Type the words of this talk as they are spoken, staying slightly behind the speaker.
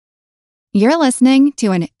You're listening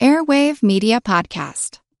to an Airwave Media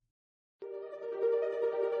Podcast.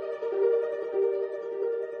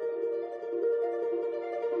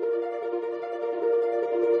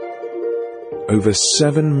 Over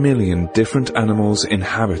 7 million different animals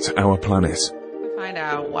inhabit our planet. Find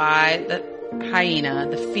out why the hyena,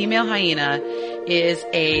 the female hyena, is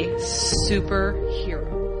a superhero.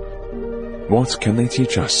 What can they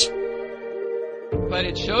teach us? But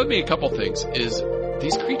it showed me a couple things, is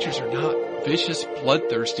these creatures are not vicious,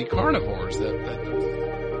 bloodthirsty carnivores.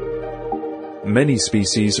 Many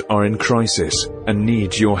species are in crisis and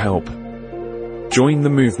need your help. Join the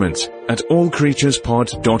movement at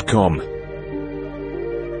allcreaturespod.com.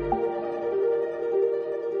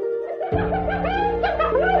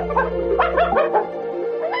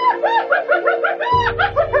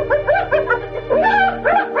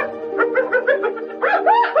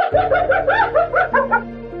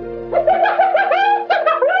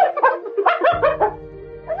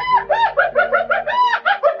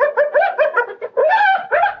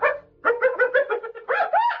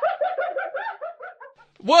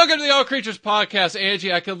 Welcome to the All Creatures Podcast.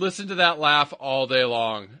 Angie, I could listen to that laugh all day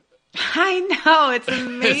long. I know, it's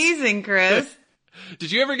amazing, Chris.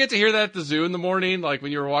 Did you ever get to hear that at the zoo in the morning, like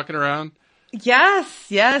when you were walking around? Yes.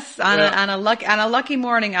 On a lucky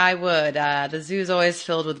morning, I would. The zoo's always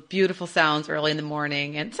filled with beautiful sounds early in the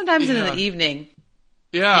morning, and sometimes in the evening.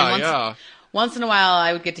 Once in a while,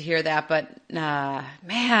 I would get to hear that, but man,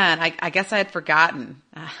 I guess I had forgotten.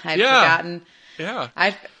 I'd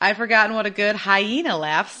forgotten what a good hyena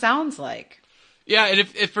laugh sounds like. Yeah, and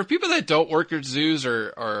if for people that don't work at zoos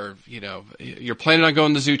or you're planning on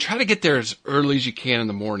going to the zoo, try to get there as early as you can in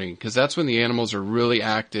the morning, because that's when the animals are really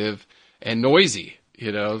active and noisy.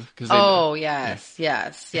 Yes. Yeah,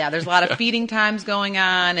 there's a lot of feeding times going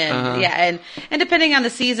on, and and depending on the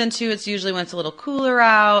season too, it's usually when it's a little cooler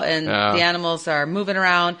out and the animals are moving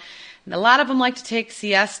around. And a lot of them like to take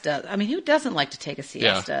siesta. I mean, who doesn't like to take a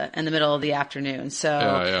siesta in the middle of the afternoon? So,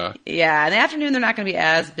 in the afternoon, they're not going to be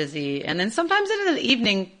as busy. And then sometimes in the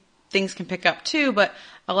evening, things can pick up too. But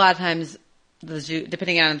a lot of times, the zoo,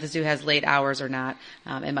 depending on if the zoo has late hours or not,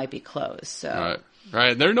 it might be closed. So,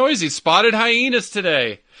 right. They're noisy. Spotted hyenas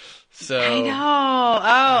today. So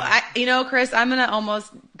I know. Chris, I'm going to almost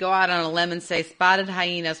go out on a limb and say Spotted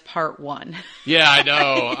Hyenas Part 1. Yeah, I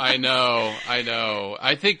know.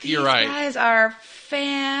 I think you're right. These guys are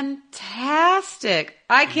fantastic.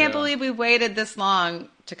 I can't believe we waited this long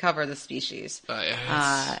to cover the species.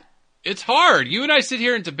 It's hard. You and I sit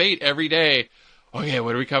here and debate every day. Okay,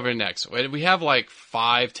 what are we covering next? We have like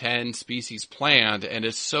 5-10 species planned, and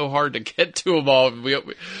it's so hard to get to them all. But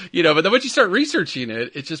then once you start researching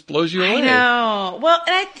it, it just blows you away. I know. Well,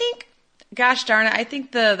 and I think, gosh darn it, I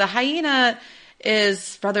think the hyena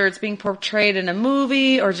is, whether it's being portrayed in a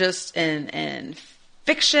movie or just in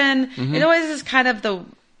fiction, it always is kind of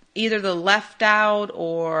either the left out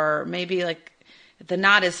or maybe like the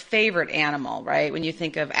not his favorite animal, right? When you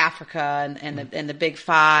think of Africa and the big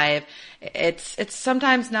five, it's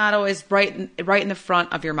sometimes not always right in the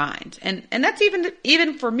front of your mind. And that's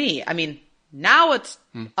even for me. I mean, now it's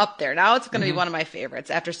up there. Now it's going to be one of my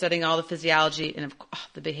favorites after studying all the physiology and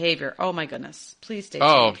the behavior. Oh my goodness. Please stay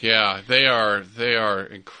tuned. Oh yeah. They are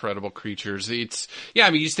incredible creatures. You just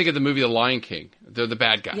think of the movie The Lion King. They're the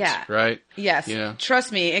bad guys, right? Yes. Yeah.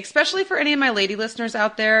 Trust me, especially for any of my lady listeners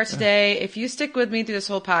out there today, if you stick with me through this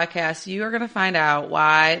whole podcast, you are going to find out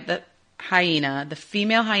why the hyena, the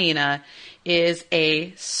female hyena, is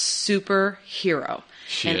a superhero.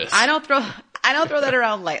 She is. I don't throw that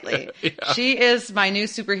around lightly. She is my new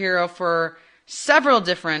superhero for several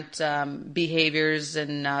different behaviors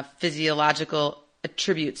and physiological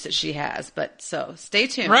attributes that she has. But so stay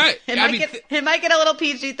tuned. Right. It might get a little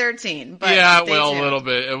PG-13. But a tuned. little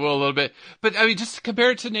bit. It will a little bit. But I mean, just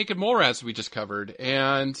compare it to Naked Mole Rats we just covered,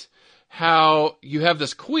 and how you have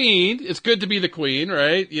this queen. It's good to be the queen,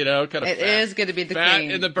 right? Kind of. It is good to be the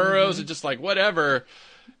queen in the burrows and just like whatever.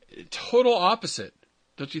 Total opposite.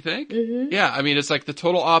 Don't you think? Mm-hmm. Yeah, I mean, it's like the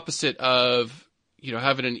total opposite of,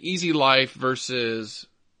 having an easy life versus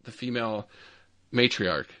the female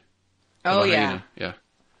matriarch. Oh, yeah.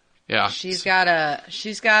 Yeah. She's got a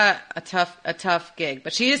tough gig,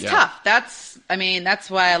 but she is tough. That's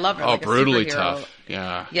why I love her. Oh, brutally tough.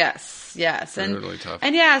 Yeah. Yes. Brutally tough.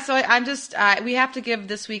 And so I'm just, we have to give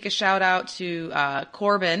this week a shout out to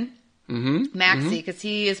Corbin Maxey, because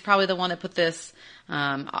he is probably the one that put this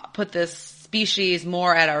species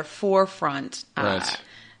more at our forefront. Right.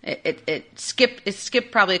 It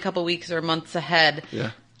skipped probably a couple weeks or months ahead.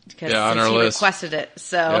 Yeah. Because he requested it.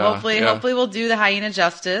 So hopefully we'll do the hyena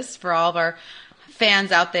justice for all of our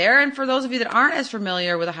fans out there, and for those of you that aren't as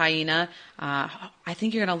familiar with a hyena, I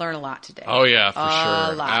think you're going to learn a lot today. Oh yeah, for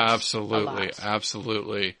sure. Lot. Absolutely.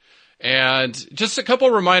 Absolutely. And just a couple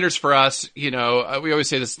of reminders for us, we always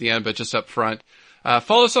say this at the end, but just up front,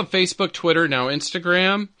 follow us on Facebook, Twitter, now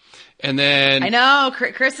Instagram. And then I know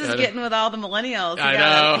Chris is getting with all the millennials. I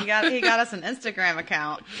know. He got us an Instagram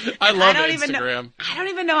account. I love Instagram. I don't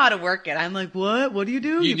even know how to work it. I'm like, what? What do you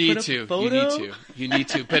do? You need to. You need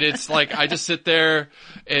to. But it's like I just sit there.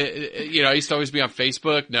 I used to always be on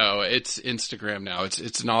Facebook. No, it's Instagram now.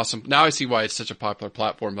 It's an awesome. Now I see why it's such a popular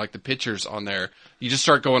platform. Like the pictures on there, you just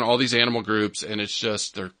start going all these animal groups, and it's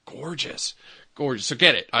just they're gorgeous. So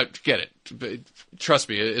get it. I get it. But trust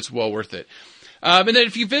me, it's well worth it. And then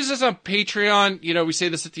if you visit us on Patreon, we say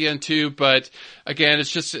this at the end too, but again,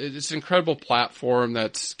 it's an incredible platform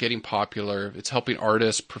that's getting popular. It's helping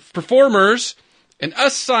artists, performers, and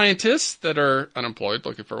us scientists that are unemployed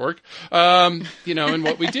looking for work, in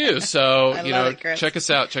what we do. So, check us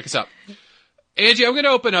out. Angie, I'm going to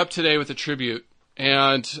open up today with a tribute,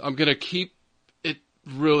 and I'm going to keep it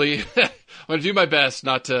really, I'm going to do my best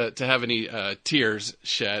not to have any tears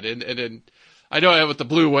shed. And I know with the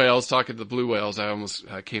blue whales, talking to the blue whales, I almost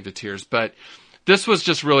came to tears. But this was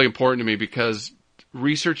just really important to me because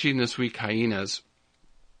researching this week hyenas,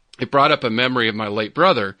 it brought up a memory of my late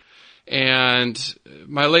brother. And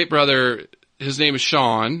my late brother, his name is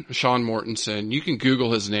Sean Mortensen. You can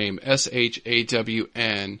Google his name,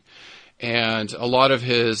 Shawn. And a lot of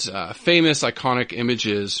his famous, iconic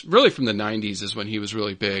images, really from the 90s is when he was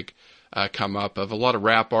really big, come up of a lot of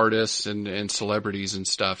rap artists and celebrities and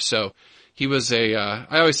stuff. So he was I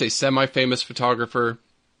always say semi-famous photographer,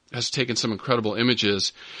 has taken some incredible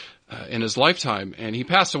images in his lifetime, and he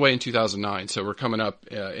passed away in 2009. So we're coming up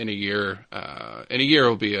in a year. In a year,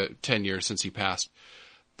 it'll be 10 years since he passed.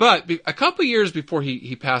 But a couple years before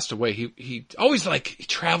he passed away, he always he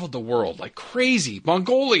traveled the world like crazy.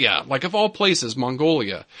 Mongolia, like of all places,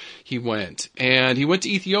 Mongolia, he went. And he went to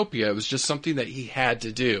Ethiopia. It was just something that he had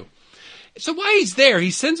to do. So while he's there,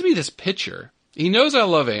 he sends me this picture. He knows I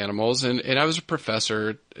love animals, and I was a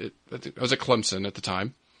professor. I was at Clemson at the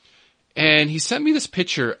time. And he sent me this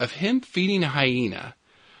picture of him feeding a hyena.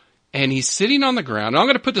 And he's sitting on the ground. And I'm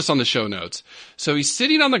going to put this on the show notes. So he's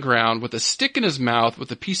sitting on the ground with a stick in his mouth with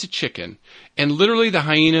a piece of chicken. And literally the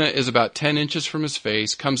hyena is about 10 inches from his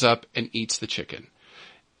face, comes up and eats the chicken.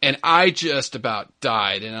 And I just about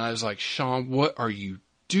died. And I was like, Sean, what are you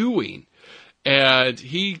doing? And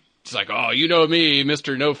he's like, oh, you know me,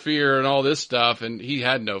 Mr. No Fear and all this stuff. And he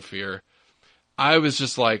had no fear. I was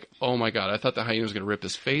just like, oh my God, I thought the hyena was going to rip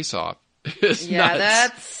his face off.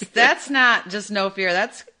 Nuts. That's not just no fear.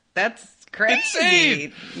 That's crazy.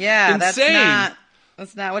 Insane. Yeah, Insane.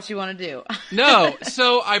 that's not what you want to do. No.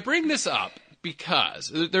 So I bring this up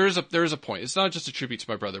because there is a point. It's not just a tribute to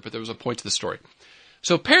my brother, but there was a point to the story.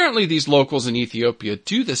 So apparently these locals in Ethiopia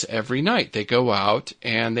do this every night. They go out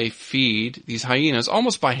and they feed these hyenas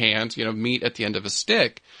almost by hand, meat at the end of a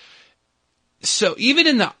stick. So even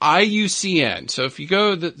in the IUCN, so if you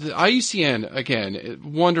go, the IUCN, again,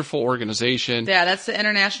 wonderful organization. Yeah, that's the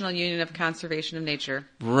International Union of Conservation of Nature.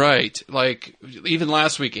 Right. Like, even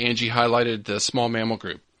last week, Angie highlighted the small mammal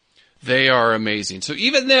group. They are amazing. So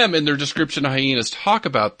even them in their description of hyenas talk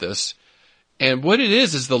about this. And what it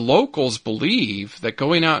is the locals believe that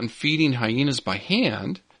going out and feeding hyenas by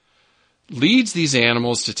hand leads these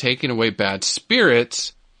animals to taking away bad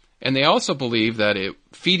spirits. And they also believe that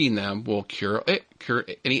feeding them will cure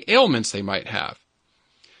any ailments they might have.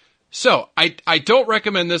 So I don't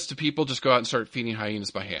recommend this to people. Just go out and start feeding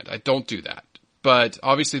hyenas by hand. I don't do that. But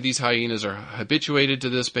obviously these hyenas are habituated to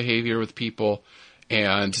this behavior with people,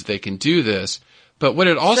 and they can do this. But what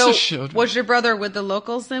it also showed... Was your brother with the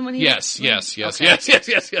locals then when he... Yes. Okay. Yes. I was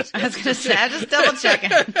going to say, I just double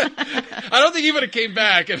checking. I don't think he would have came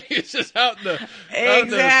back if he was just out in the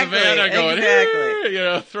savannah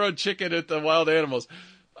going, throwing chicken at the wild animals.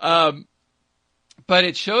 But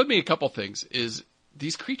it showed me a couple things. Is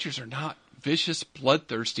these creatures are not vicious,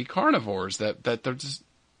 bloodthirsty carnivores that they're just,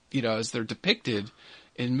 as they're depicted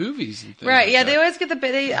in movies and things. Right. Like yeah. that.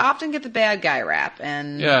 They often get the bad guy rap,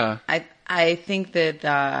 and yeah. I think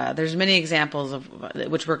that there's many examples of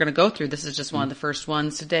which we're going to go through. This is just one of the first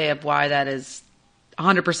ones today of why that is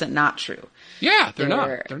 100% not true. Yeah, they're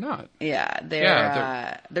not. Yeah,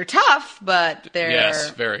 they're tough, but they're...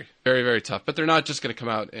 Yes, very, very, very tough. But they're not just going to come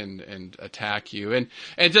out and attack you. And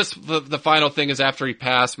just the final thing is, after he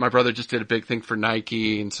passed, my brother just did a big thing for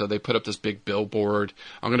Nike, and so they put up this big billboard.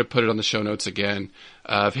 I'm going to put it on the show notes again,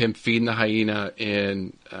 of him feeding the hyena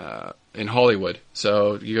in in Hollywood.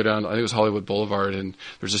 So you go down, I think it was Hollywood Boulevard, and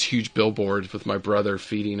there's this huge billboard with my brother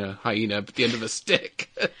feeding a hyena at the end of a stick.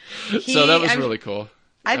 So that was really cool.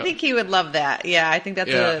 I think he would love that. Yeah, I think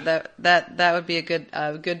that would be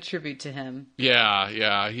a good tribute to him.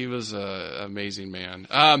 Yeah, he was an amazing man.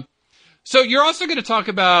 So you're also going to talk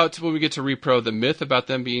about, when we get to Repro, the myth about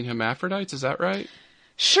them being hermaphrodites. Is that right?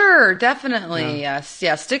 Sure, definitely. Yes.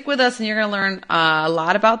 Yeah. Stick with us, and you're going to learn a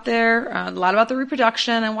lot about their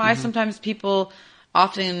reproduction and why sometimes people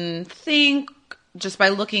often think, just by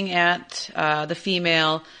looking at the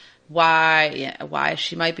female, why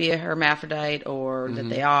she might be a hermaphrodite or that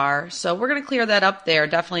they are. So we're going to clear that up. They're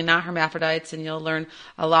definitely not hermaphrodites, and you'll learn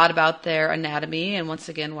a lot about their anatomy and, once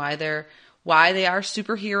again, why they are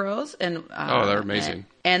superheroes. And they're amazing.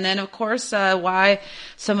 And then, of course, why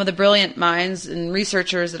some of the brilliant minds and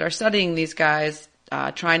researchers that are studying these guys,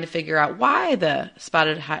 trying to figure out why the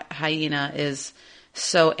spotted hyena is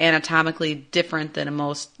so anatomically different than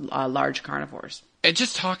most large carnivores. And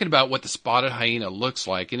just talking about what the spotted hyena looks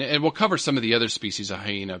like, and we'll cover some of the other species of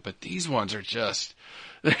hyena, but these ones are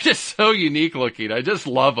they're just so unique looking. I just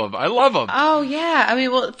love them. I love them. Oh, yeah. I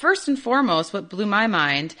mean, well, first and foremost, what blew my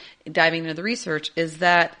mind diving into the research is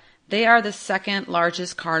that they are the second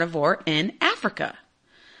largest carnivore in Africa.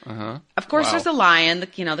 Of course, there's a lion, the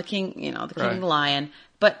king of the lion.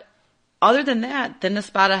 But other than that, then the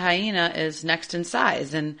spotted hyena is next in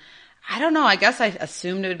size. And I don't know. I guess I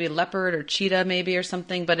assumed it would be leopard or cheetah maybe or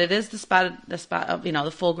something, but it is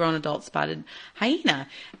the full-grown adult spotted hyena.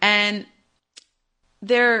 And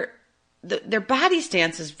their body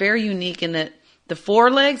stance is very unique in that the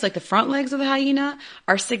forelegs, like the front legs of the hyena,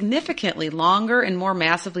 are significantly longer and more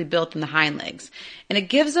massively built than the hind legs. And it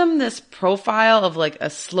gives them this profile of like a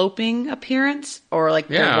sloping appearance, or like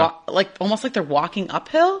almost like they're walking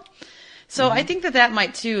uphill. So I think that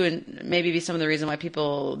might too, and maybe be some of the reason why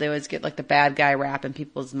they always get like the bad guy rap in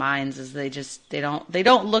people's minds, is they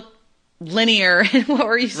don't look linear in what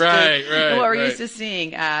we're used to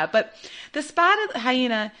seeing. But the spotted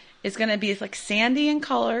hyena is going to be like sandy in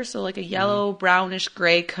color, so like a yellow, brownish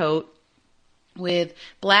gray coat with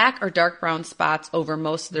black or dark brown spots over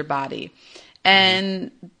most of their body.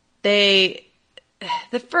 And the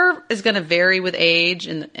fur is going to vary with age,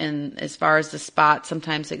 and as far as the spots,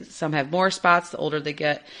 sometimes some have more spots the older they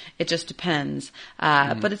get. It just depends.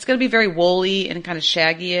 But it's going to be very woolly and kind of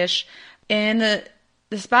shaggy-ish. And the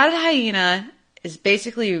spotted hyena is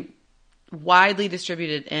basically widely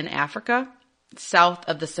distributed in Africa, south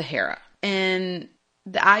of the Sahara. And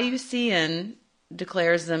the IUCN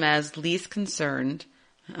declares them as least concerned.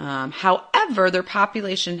 However, their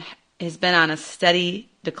population has been on a steady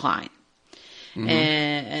decline.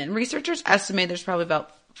 And researchers estimate there's probably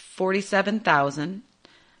about 47,000.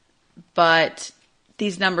 But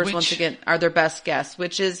these numbers, once again, are their best guess,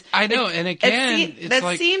 which is... I know, and again,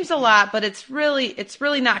 that seems a lot, but it's really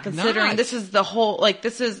not, considering this is the whole,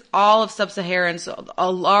 this is all of sub-Saharan, so a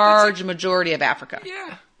large majority of Africa.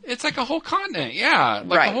 Yeah. It's like a whole continent. Yeah.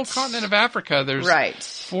 Like a whole continent of Africa. There's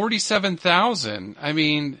 47,000. I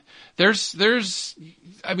mean, there's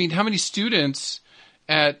how many students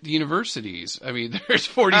at the universities? I mean, there's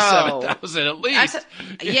 47,000 at least.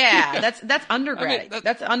 That's undergrad.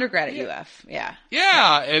 That's undergrad at UF. Yeah.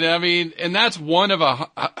 Yeah. And I mean, and that's one of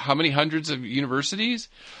how many hundreds of universities?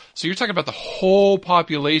 So you're talking about the whole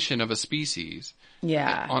population of a species.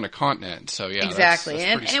 Yeah. On a continent. So yeah. Exactly.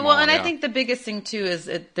 That's small, I think the biggest thing too is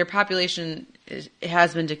their population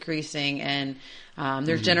has been decreasing, and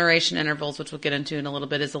their generation intervals, which we'll get into in a little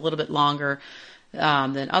bit, is a little bit longer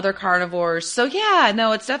than other carnivores. So yeah,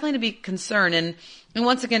 no, it's definitely to be concerned. And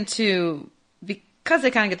once again too, because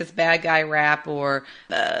they kind of get this bad guy rap, or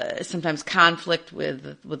sometimes conflict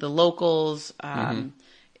with the locals.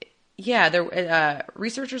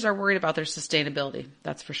 Researchers are worried about their sustainability.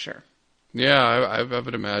 That's for sure. Yeah, I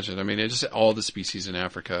would imagine. I mean, just all the species in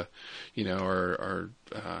Africa, are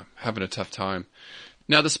having a tough time.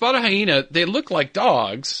 Now, the spotted hyena, they look like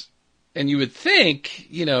dogs, and you would think,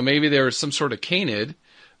 maybe they were some sort of canid,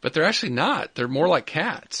 but they're actually not. They're more like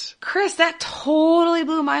cats. Chris, that totally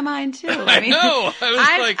blew my mind too. I know.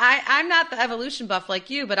 I'm not the evolution buff like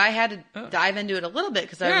you, but I had to dive into it a little bit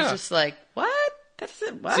because I was just like, what? That's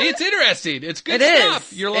it. What? See, it's interesting. It's good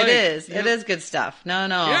stuff. You're like, it is. Yeah. It is good stuff. No.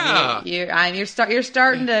 Yeah. You're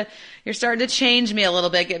starting to change me a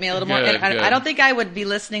little bit. Get me a little more. I don't think I would be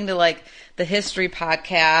listening to like the history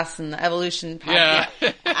podcasts and the evolution podcast.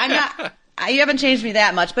 Yeah. I'm not. You haven't changed me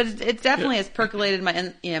that much, but it definitely has percolated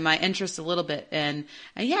my interest a little bit. And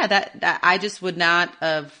that I just would not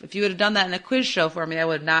have. If you would have done that in a quiz show for me, I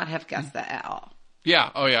would not have guessed that at all. Yeah.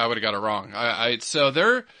 Oh, yeah. I would have got it wrong. So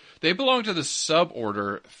they belong to the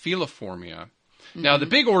suborder Feliformia. Now, the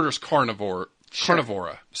big order is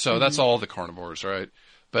Carnivora. So that's all the carnivores, right?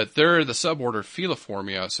 But they're the suborder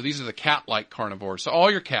Feliformia. So these are the cat-like carnivores. So all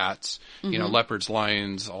your cats, leopards,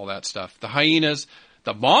 lions, all that stuff. The hyenas,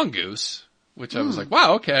 the mongoose, which I was like,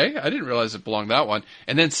 wow, okay. I didn't realize it belonged to that one.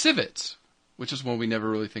 And then civets, which is one we never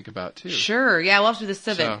really think about, too. Sure. Yeah, we'll have to do the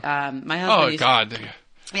civet. So, my husband God.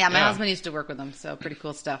 Yeah, my husband used to work with them, so pretty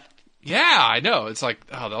cool stuff. Yeah, I know. It's like,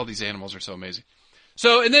 all these animals are so amazing.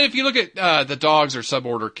 So, and then if you look at the dogs or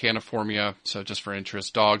suborder Caniformia, so just for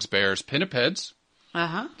interest, dogs, bears, pinnipeds.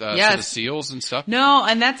 Yes. So the seals and stuff. No,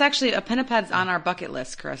 and that's actually a pinniped's on our bucket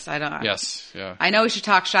list, Chris. Yes, yeah. I know we should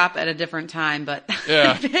talk shop at a different time, but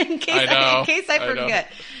yeah, in case I forget.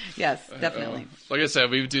 Yes, definitely. Like I said,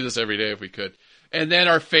 we would do this every day if we could. And then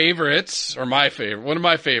our favorites, or one of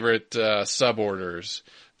my favorite suborders,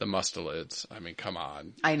 the mustelids. I mean, come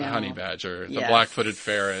on. I know. The honey badger, the black-footed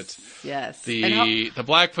ferret. Yes. The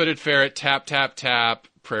black-footed ferret, tap, tap, tap,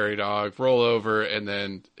 prairie dog, roll over, and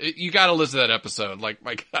then you got to listen to that episode. Like,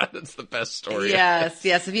 my God, that's the best story. Yes.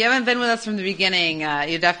 If you haven't been with us from the beginning,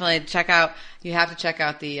 you definitely have to check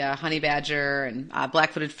out the honey badger and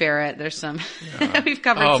black-footed ferret. There's some, we've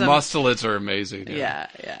covered some. Oh, mustelids are amazing. Yeah.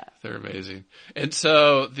 They're amazing. And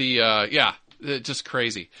so just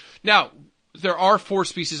crazy. Now, there are 4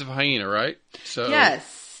 species of hyena, right? So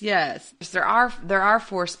Yes. There are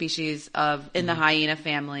 4 species in the hyena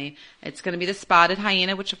family. It's going to be the spotted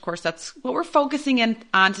hyena, which of course that's what we're focusing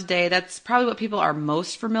on today. That's probably what people are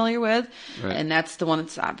most familiar with. Right. And that's the one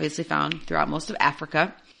that's obviously found throughout most of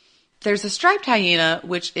Africa. There's a striped hyena,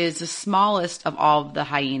 which is the smallest of all of the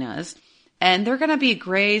hyenas. And they're going to be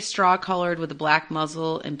gray, straw colored with a black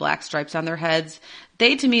muzzle and black stripes on their heads.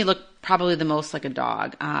 They, to me, look probably the most like a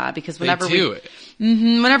dog, because whenever we do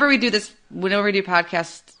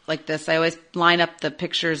podcasts like this, I always line up the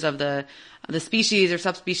pictures of the species or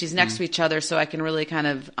subspecies next to each other so I can really kind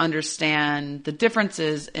of understand the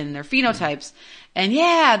differences in their phenotypes. And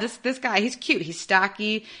this guy, he's cute, he's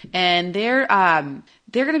stocky, and they're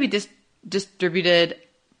going to be distributed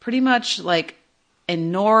pretty much like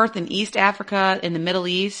in North and East Africa, in the Middle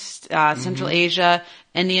East, Central Asia,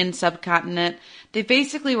 Indian subcontinent. They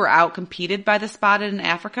basically were out-competed by the spotted in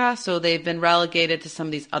Africa, so they've been relegated to some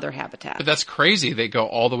of these other habitats. But that's crazy. They go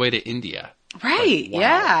all the way to India. Right, like, wow.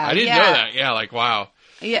 yeah. I didn't know that. Yeah, like, wow.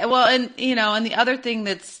 Yeah, well, and the other thing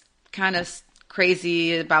that's kind of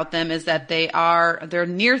crazy about them is that they're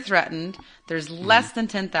near threatened. There's less than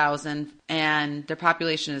 10,000, and their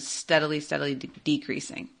population is steadily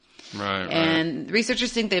decreasing. Right. And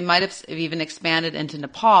researchers think they might have even expanded into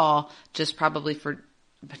Nepal, just probably to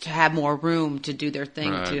have more room to do their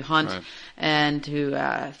thing, to hunt and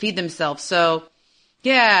to feed themselves. So,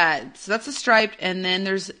 so that's a striped. And then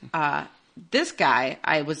there's this guy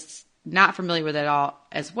I was not familiar with at all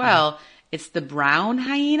as well. It's the brown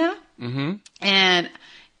hyena. Mm-hmm. And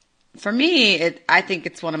for me, I think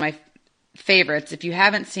it's one of my favorites. If you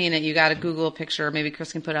haven't seen it, you got to Google a picture, or maybe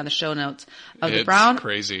Chris can put it on the show notes of the brown. It's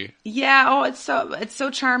crazy. Yeah. Oh, it's so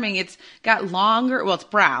charming. It's got longer. Well, it's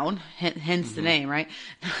brown, hence the name, right?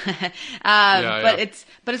 But it's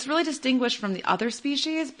really distinguished from the other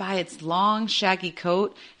species by its long, shaggy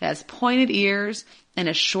coat. It has pointed ears and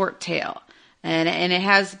a short tail. And it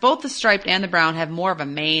has both the striped and the brown have more of a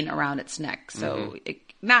mane around its neck. So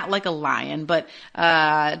not like a lion, but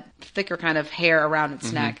thicker kind of hair around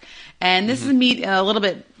its neck. And this is a little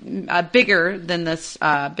bit bigger than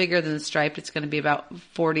the striped. It's going to be about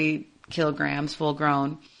 40 kilograms full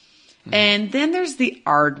grown. And then there's the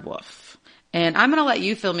aardwolf. And I'm going to let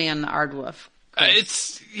you fill me on the aardwolf.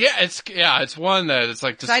 It's one that it's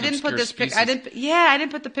like just I didn't put this picture. I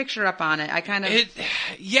didn't put the picture up on it. I kind of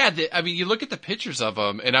I mean, you look at the pictures of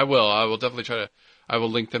them, and I will definitely I will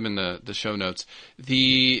link them in the show notes.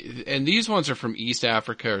 And these ones are from East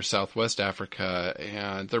Africa or Southwest Africa,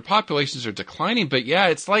 and their populations are declining. But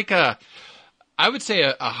it's like I would say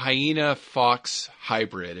a hyena fox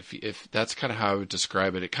hybrid. If that's kind of how I would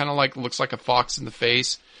describe it. It kind of like looks like a fox in the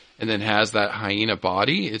face, and then has that hyena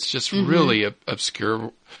body. It's just really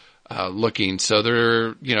obscure looking. So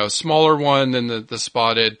they're a smaller one than the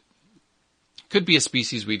spotted. Could be a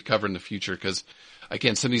species we'd cover in the future because,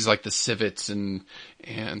 again, some of these like the civets and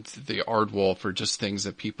the aardwolf are just things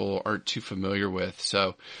that people aren't too familiar with.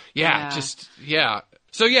 So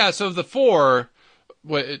So the 4,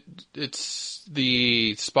 it's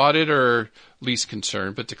the spotted are least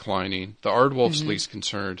concerned but declining. The aardwolf's least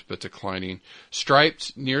concerned but declining.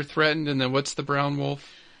 Striped, near threatened, and then what's the brown wolf?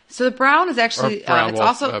 So the brown is actually brown wolf,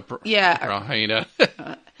 also brown hyena.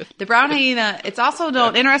 The brown hyena. It's also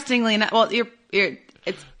known, interestingly enough. Well,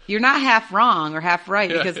 you're not half wrong or half right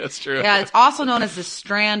because that's true. Yeah, it's also known as the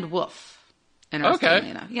strand wolf.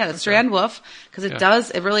 Okay. Yeah, the strand wolf, because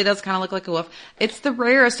it really does kind of look like a wolf. It's the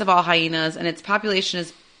rarest of all hyenas, and its population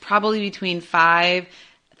is probably between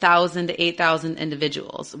 5,000 to 8,000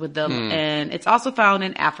 individuals with them. And it's also found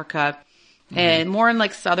in Africa, and more in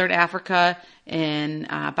like southern Africa, in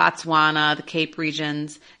Botswana, the Cape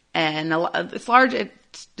regions, and its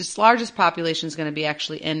largest population is going to be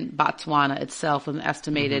actually in Botswana itself, an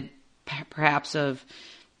estimated perhaps of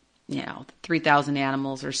 3,000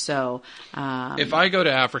 animals or so. If I go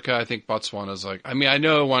to Africa, I think Botswana's like, I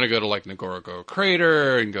want to go to like Ngorongoro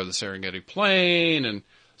Crater and go to the Serengeti Plain and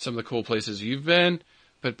some of the cool places you've been.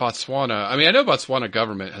 But Botswana, I know Botswana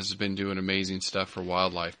government has been doing amazing stuff for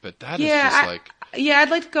wildlife, but that is just like... Yeah, I'd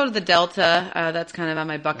like to go to the Delta. That's kind of on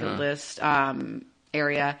my bucket list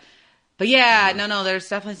area. But no, there's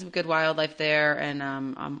definitely some good wildlife there and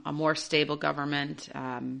a more stable government.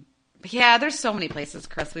 But yeah, there's so many places,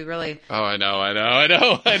 Chris. We really. Oh, I know.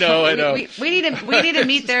 we need to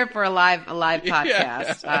meet there for a live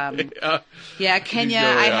podcast. Kenya.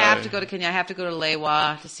 I have to go to Kenya. I have to go to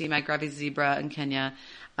Lewa to see my Grevy's zebra in Kenya.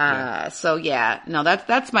 That's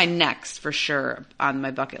my next for sure on my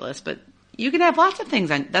bucket list. But you can have lots of things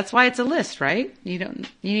on. That's why it's a list, right? You can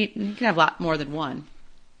have a lot more than one.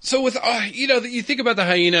 So with, you think about the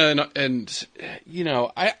hyena and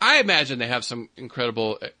I imagine they have some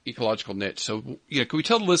incredible ecological niche. So, can we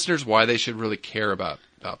tell the listeners why they should really care about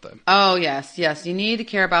them? Oh, yes. You need to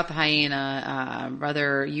care about the hyena,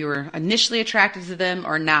 whether you were initially attracted to them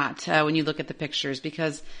or not, when you look at the pictures,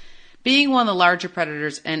 because being one of the larger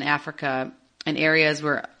predators in Africa, in areas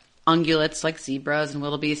where ungulates like zebras and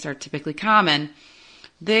wildebeests are typically common,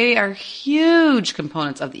 they are huge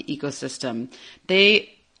components of the ecosystem.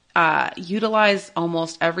 They utilize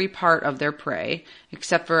almost every part of their prey,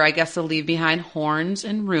 except for, I guess, they'll leave behind horns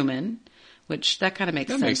and rumen, which that kind of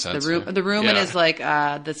makes sense. The rumen is like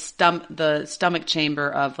the stomach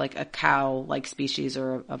chamber of like a cow-like species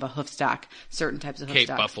or of a hoofstock, certain types of hoofstock. Cape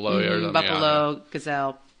buffalo. Buffalo,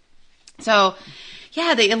 gazelle. So,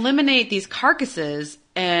 they eliminate these carcasses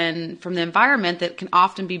and from the environment that can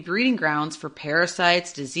often be breeding grounds for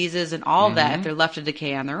parasites, diseases, and all of that if they're left to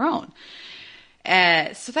decay on their own.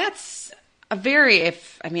 So that's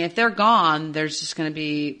if they're gone, there's just going to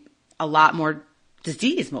be a lot more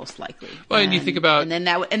disease, most likely. Well, and you think about, and then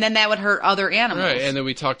that would hurt other animals, right? And then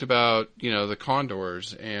we talked about the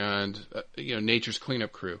condors and nature's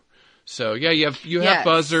cleanup crew. So you have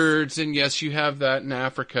buzzards, and yes, you have that in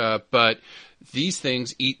Africa, but these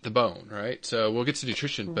things eat the bone, right? So we'll get to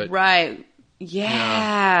nutrition, but right.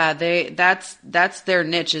 Yeah, that's their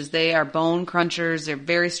niche. Is they are bone crunchers. They're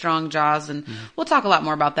very strong jaws, and we'll talk a lot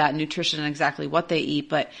more about that nutrition and exactly what they eat.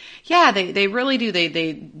 But they really do.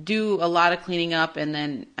 They do a lot of cleaning up, and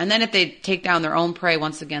then if they take down their own prey,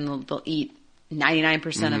 once again they'll eat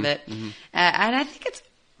 99% of it. And I think it's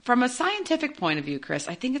from a scientific point of view, Chris.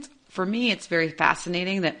 I think it's very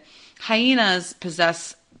fascinating that hyenas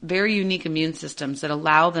possess very unique immune systems that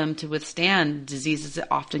allow them to withstand diseases that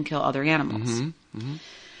often kill other animals.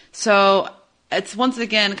 So it's once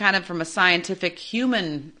again kind of from a scientific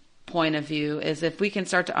human point of view is if we can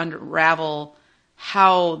start to unravel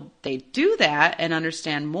how they do that and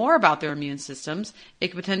understand more about their immune systems, it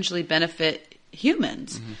could potentially benefit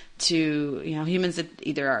humans to, humans that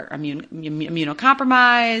either are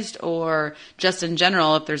immunocompromised or just in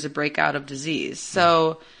general if there's a breakout of disease.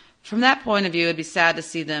 So from that point of view, it'd be sad to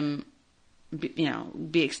see them,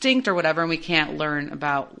 be extinct or whatever, and we can't learn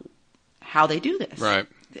about how they do this. Right.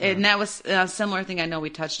 And that was a similar thing I know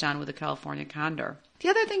we touched on with the California condor. The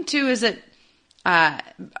other thing, too, is that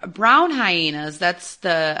brown hyenas, that's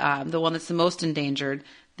the one that's the most endangered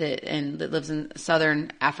that lives in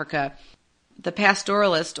southern Africa. The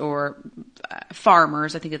pastoralist or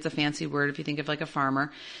farmers, I think it's a fancy word if you think of like a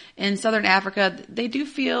farmer, in southern Africa, they do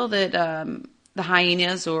feel that the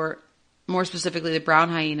hyenas, or more specifically the brown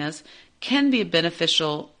hyenas, can be a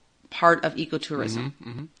beneficial part of ecotourism.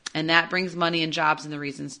 And that brings money and jobs in the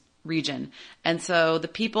region. And so the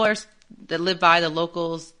people that live by, the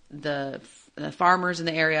locals, the farmers in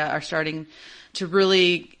the area are starting to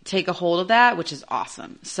really take a hold of that, which is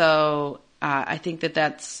awesome. So I think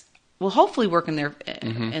that's will hopefully work in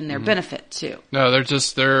their benefit too. No,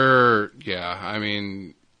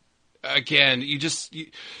 again,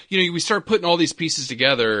 we start putting all these pieces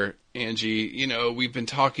together, Angie. We've been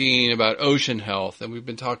talking about ocean health, and we've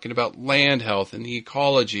been talking about land health and the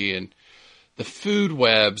ecology and the food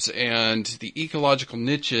webs and the ecological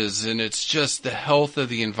niches, and it's just the health of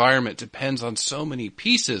the environment depends on so many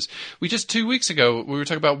pieces. 2 weeks ago, we were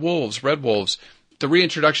talking about wolves, red wolves. the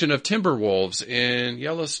reintroduction of timber wolves in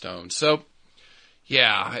Yellowstone. So,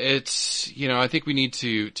 yeah, it's, I think we need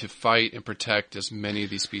to fight and protect as many of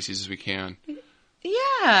these species as we can.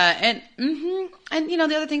 Yeah, and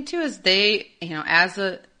the other thing too is they, as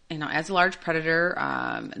a large predator,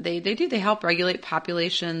 they help regulate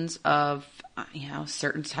populations of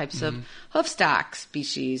certain types of hoofstock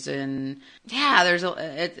species, and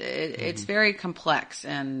it's very complex,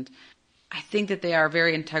 and I think that they are a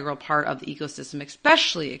very integral part of the ecosystem,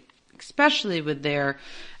 especially with their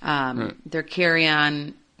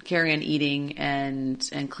carrion eating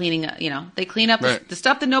and cleaning up. They clean up the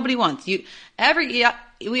stuff that nobody wants. We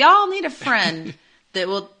all need a friend that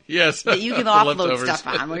will that you can offload stuff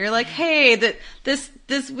on. Where you're like, hey, this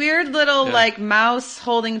weird little mouse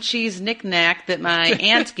holding cheese knickknack that my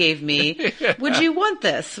aunt gave me. Would you want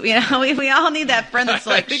this? We all need that friend that's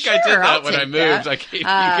like, I think sure, I did that I'll when take I moved. that. I gave you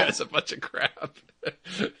guys a bunch of crap.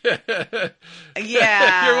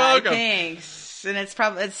 Yeah, you're welcome. Thanks. And it's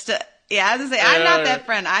probably I was gonna say I'm not that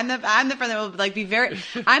friend. I'm the friend that will be very.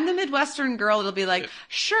 I'm the Midwestern girl that'll be like,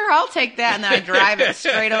 sure, I'll take that, and then I drive it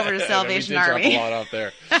straight over to Salvation Army. We did drop a lot off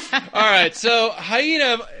there. All right, so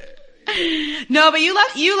hyena. No, but you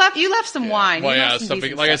left some wine. Well, you yeah, left some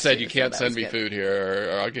like I said, you too, can't so send me good. food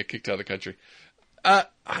here, or I'll get kicked out of the country.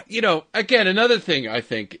 Again, another thing I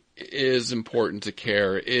think is important to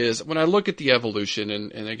care is when I look at the evolution,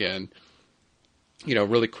 and again,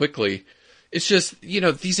 really quickly. It's just,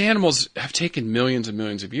 these animals have taken millions and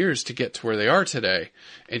millions of years to get to where they are today.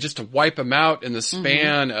 And just to wipe them out in the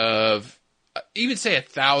span of, even say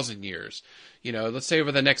 1,000 years, let's say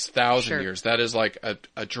over the next 1,000 years, that is like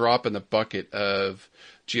a drop in the bucket of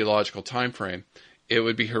geological time frame. It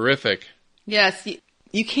would be horrific. Yes,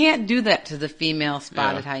 you can't do that to the female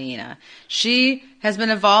spotted hyena. She has been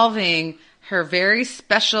evolving her very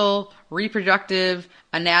special reproductive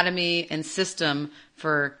anatomy and system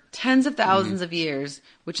for tens of thousands of years,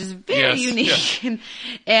 which is very unique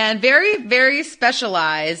and very, very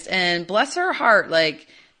specialized. And bless her heart,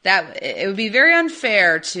 that it would be very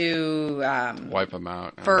unfair to wipe them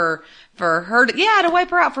out for her to wipe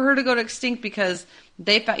her out, for her to go to extinct, because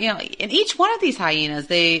they, in each one of these hyenas,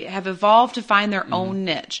 they have evolved to find their own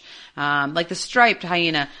niche. Like the striped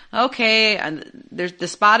hyena. Okay, there's the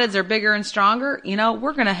spotteds are bigger and stronger.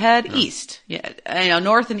 We're going to head east. Yeah,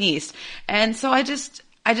 north and east. And so I just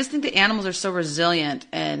think the animals are so resilient.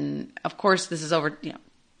 And of course, this is over,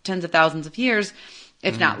 tens of thousands of years,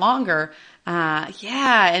 if not longer.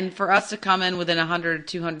 And for us to come in within 100,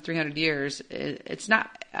 200, 300 years, it's not,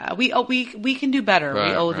 we can do better. Right,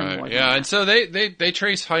 we owe them more. Yeah. And so they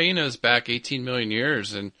trace hyenas back 18 million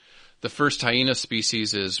years, and the first hyena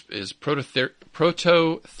species is Prototherium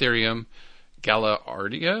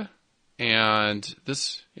galliardia. And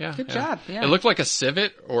this, Good job. Yeah. It looked like a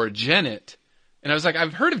civet or a genet. And I was like,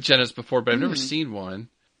 I've heard of genets before, but I've never seen one.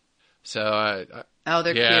 So they're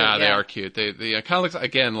cute. Yeah, they are cute. They kind of look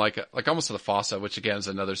again like almost a fossa, which again is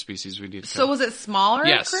another species we need to. So was it smaller?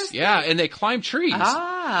 Yes, Chris? yeah, and they climb trees.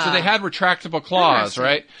 Ah, so they had retractable claws,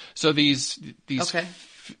 right? So these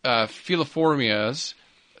Filiformias,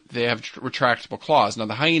 they have retractable claws. Now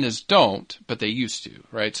the hyenas don't, but they used to,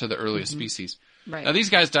 right? So the earliest species. Right. Now these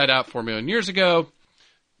guys died out 4 million years ago.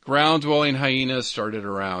 Ground-dwelling hyenas started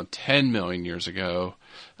around 10 million years ago.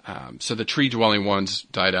 So the tree-dwelling ones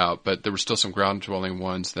died out, but there were still some ground-dwelling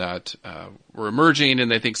ones that were emerging, and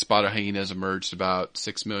they think spotted hyenas emerged about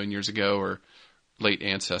 6 million years ago, or late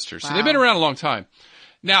ancestors. So they've been around a long time.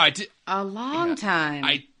 Now, a long time.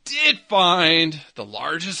 I did find the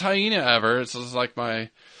largest hyena ever. This is like my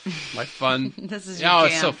fun. This is your jam.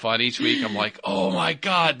 It's so fun. Each week I'm like, oh my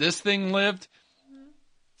God, this thing lived.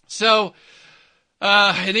 So,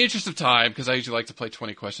 in the interest of time, because I usually like to play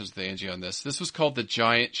 20 questions with Angie on this was called the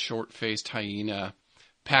giant short-faced hyena,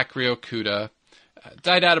 Pacryocuta.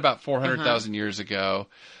 Died out about 400,000 years ago.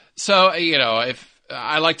 So, if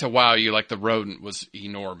I like to wow you, like the rodent was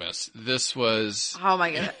enormous. This was... Oh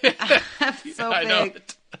my God. That's so big. know,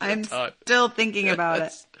 I'm still thinking about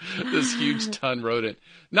it. This huge ton rodent.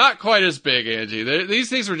 Not quite as big, Angie. These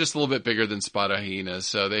things were just a little bit bigger than spotted hyenas.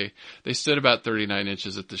 So they stood about 39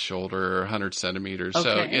 inches at the shoulder, or 100 centimeters.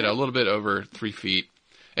 Okay. So, a little bit over 3 feet.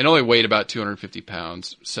 And only weighed about 250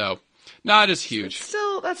 pounds. So not as huge.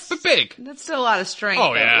 But big. That's still a lot of strength.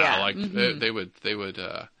 Oh, yeah.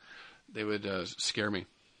 They would scare me.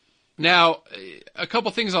 Now, a couple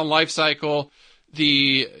things on life cycle.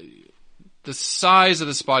 The size of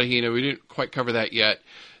the spotted hyena, we didn't quite cover that yet.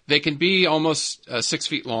 They can be almost 6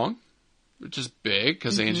 feet long, which is big,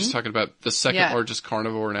 because Angie's talking about the second largest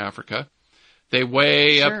carnivore in Africa. They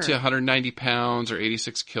weigh up to 190 pounds or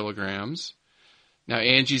 86 kilograms. Now,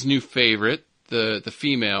 Angie's new favorite, the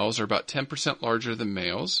females are about 10% larger than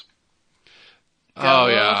males. Go Oh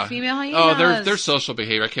yeah, female hyenas. Oh, their social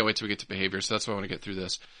behavior. I can't wait till we get to behavior. So that's why I want to get through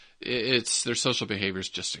this. It's their social behavior is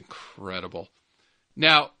just incredible.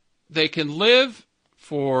 Now they can live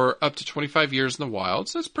for up to 25 years in the wild,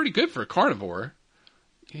 so that's pretty good for a carnivore.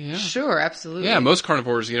 Yeah, Sure, absolutely. yeah. Most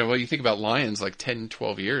carnivores, well, you think about lions, like 10,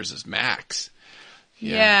 12 years is max.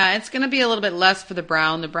 Yeah, it's going to be a little bit less for the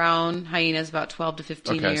brown. The brown hyena is about 12 to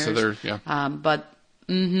 15 Okay, years. so they're But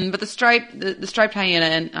the striped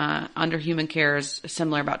hyena under human care is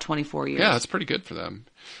similar, about 24 years. Yeah, that's pretty good for them.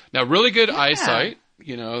 Now, really good eyesight.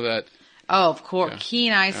 That Oh, of course,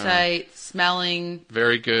 keen eyesight, smelling.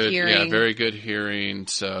 very good. Yeah, Hearing. very good hearing.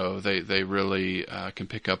 So they really can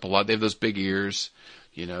pick up a lot. They have those big ears,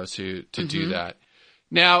 to do that.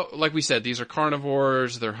 Now, like we said, these are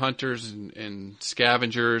carnivores. They're hunters and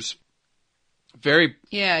scavengers. Very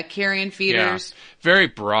Carrion feeders. very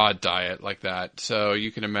broad diet like that. So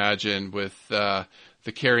you can imagine with the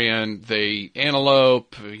carrion, they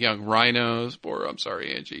antelope, young rhinos, or I'm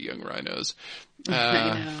sorry, Angie, young rhinos,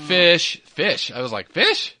 fish. I was like,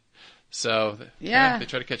 fish? So they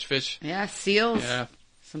try to catch fish. Yeah, seals. Yeah,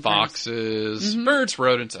 Sometimes. foxes, birds,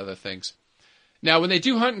 rodents, other things. Now, when they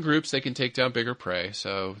do hunt in groups, they can take down bigger prey,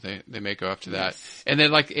 so they may go after that. Yes. And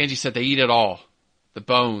then, like Angie said, they eat it all. The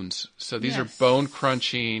bones. So these are Yes. bone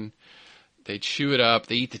crunching. They chew it up.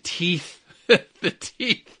 They eat the teeth. The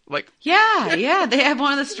teeth. Like, Yeah, they have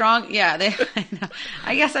one of the strong. Yeah, I know.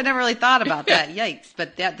 I guess I never really thought about that. Yikes!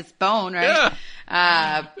 But this bone, right?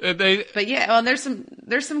 and they, But yeah, well, there's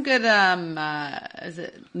some good is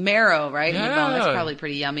it marrow, right? In the bone. That's Yeah. probably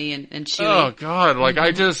pretty yummy and chewy. oh God, like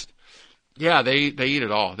I just, they eat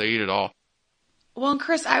it all. They eat it all. Well, and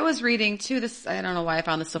Chris, I was reading too. This I don't know why I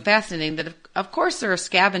found this so fascinating. That of course they're a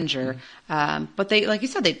scavenger, but they, like you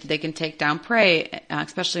said, they can take down prey,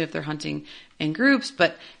 especially if they're hunting in groups.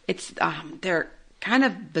 But it's their kind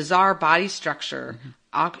of bizarre body structure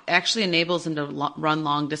actually enables them to run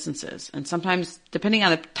long distances, and sometimes, depending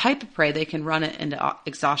on the type of prey, they can run it into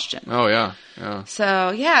exhaustion. Oh yeah.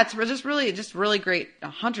 So yeah, it's just really great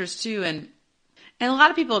hunters too, and a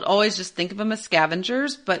lot of people would always just think of them as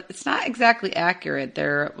scavengers, but it's not exactly accurate.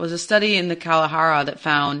 There was a study in the Kalahari that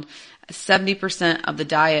found 70% of the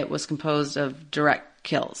diet was composed of direct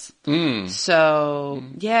kills. So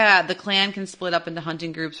yeah, the clan can split up into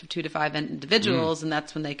hunting groups of 2 to 5 individuals, and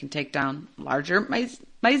that's when they can take down larger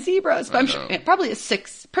my zebras. But I'm sure probably a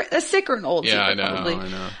sick or an old zebra. I know. Probably.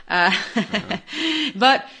 I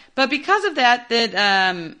know. But because of that,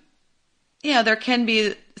 there can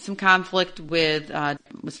be some conflict with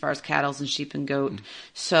as far as cattle and sheep and goat.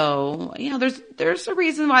 So there's a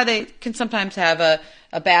reason why they can sometimes have a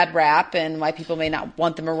bad rap, and why people may not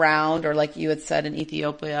want them around, or like you had said in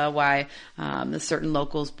Ethiopia, why the certain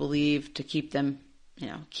locals believe to keep them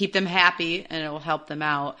happy, and it will help them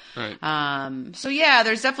out. Right. So yeah,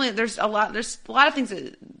 there's a lot of things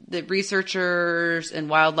that researchers and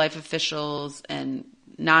wildlife officials and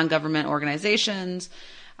non-government organizations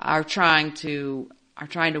are trying to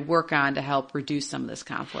work on to help reduce some of this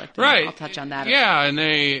conflict. And Right. I'll touch on that. Yeah, and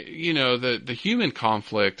they, the human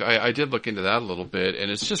conflict, I did look into that a little bit, and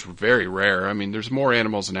it's just very rare. I mean, there's more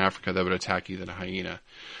animals in Africa that would attack you than a hyena.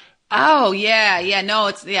 Oh yeah. No,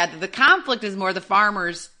 the conflict is more the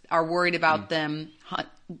farmers are worried about them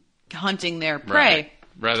hunting their prey. Right.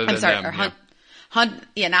 Rather than them.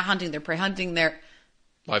 Not hunting their prey, hunting their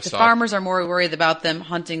Livestock. The farmers are more worried about them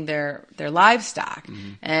hunting their livestock.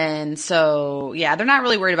 And so, yeah, they're not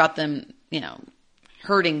really worried about them,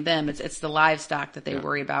 hurting them. It's the livestock that they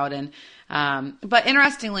worry about. And, but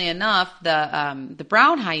interestingly enough, the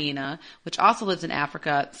brown hyena, which also lives in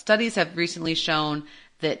Africa, studies have recently shown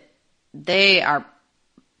that they are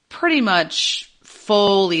pretty much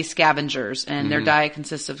fully scavengers, and their diet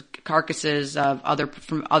consists of carcasses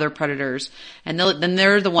from other predators. And then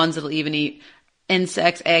they're the ones that'll even eat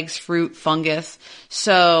insects, eggs, fruit, fungus.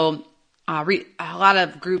 So a lot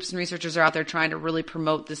of groups and researchers are out there trying to really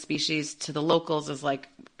promote the species to the locals as like,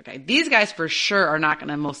 okay, these guys for sure are not going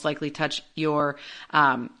to most likely touch your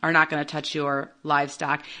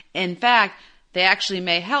livestock. In fact, they actually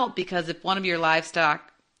may help, because if one of your livestock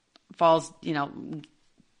falls,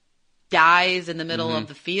 dies in the middle of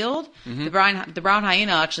the field, the brown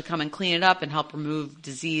hyena will actually come and clean it up and help remove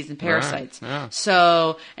disease and parasites. Right, yeah.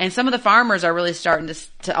 So, and some of the farmers are really starting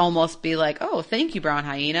to almost be like, "Oh, thank you, brown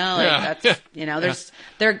hyena." Like that's,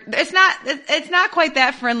 it's not quite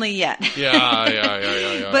that friendly yet.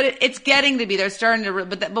 Yeah. But it's getting to be. They're starting to,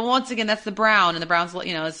 but once again, that's the brown, and the brown's,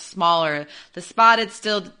 is smaller. The spotted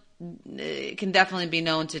still it can definitely be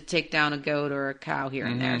known to take down a goat or a cow here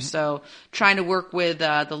and there. So trying to work with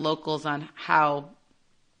the locals on how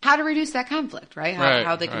to reduce that conflict, right?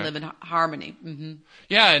 How they can live in harmony. Mm-hmm.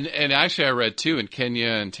 Yeah, and actually I read too in Kenya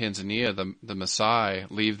and Tanzania, the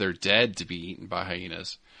Maasai leave their dead to be eaten by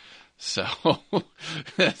hyenas. So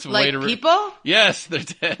that's a way to people? Yes, they're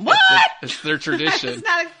dead. What? It's their tradition. It's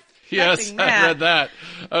not yes, that. I read that.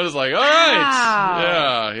 I was like, all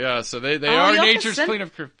right. Yeah. So they are nature's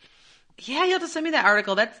cleanup crew. Yeah, you'll have to send me that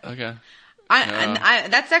article. That's okay.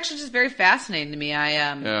 That's actually just very fascinating to me.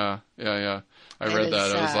 Yeah. I read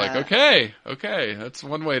that. I was like, okay. That's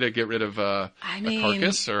one way to get rid of a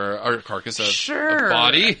carcass or a carcass of a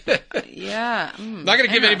body. Yeah. Not going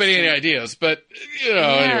to give anybody any ideas, but,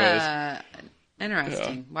 anyways.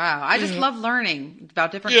 Interesting. Yeah. Wow. I just love learning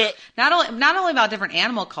about different, not only about different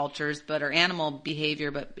animal cultures, or animal behavior,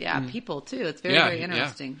 but people too. It's very, very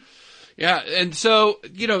interesting. Yeah. And so,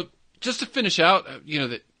 just to finish out,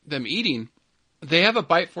 them eating, they have a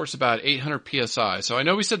bite force about 800 PSI. So I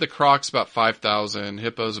know we said the croc's about 5,000,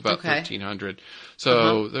 hippo's about 1,300.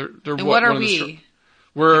 So they're and what are we?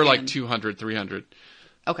 We're like 200, 300.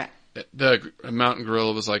 Okay. The mountain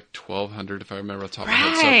gorilla was like 1,200 if I remember off the top of my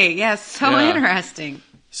head. Right. Yes. So interesting.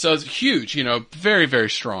 So it's huge, very, very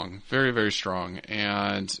strong. Very, very strong.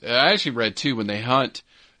 And I actually read too, when they hunt,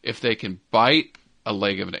 if they can bite a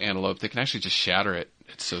leg of an antelope, they can actually just shatter it.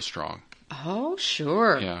 It's so strong. Oh,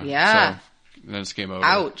 sure. Yeah. So, and then it's game over.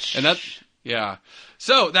 Ouch. And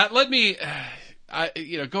so that led me,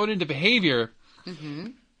 going into behavior. Mm-hmm.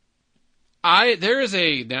 There is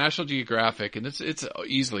a National Geographic, and it's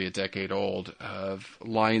easily a decade old, of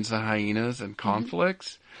lions and hyenas and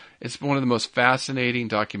conflicts. Mm-hmm. It's one of the most fascinating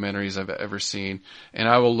documentaries I've ever seen, and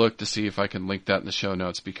I will look to see if I can link that in the show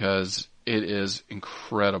notes because it is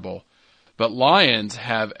incredible. But lions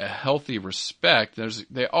have a healthy respect.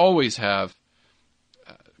 They always have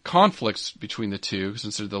conflicts between the two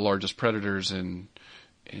since they're the largest predators in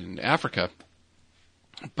Africa.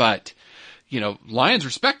 But, lions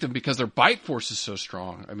respect them because their bite force is so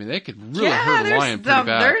strong. I mean, they could really hurt a lion pretty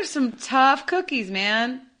bad. There's some tough cookies,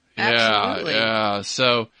 man. Absolutely. Yeah.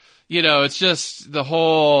 So, it's just the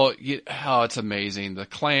whole, it's amazing. The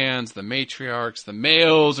clans, the matriarchs, the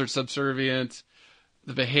males are subservient.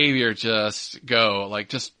 The behavior you're going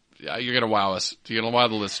to wow us. You're going to wow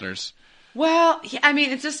the listeners. Well,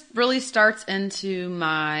 it just really starts into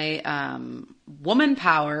my woman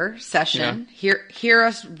power session. Yeah. Hear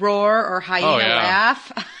us roar or hyena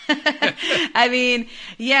laugh.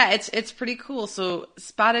 It's pretty cool. So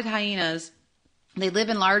spotted hyenas, they live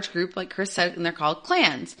in large groups, like Chris said, and they're called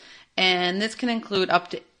clans. And this can include up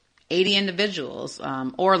to 80 individuals,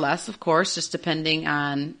 or less, of course, just depending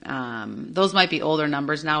on, those might be older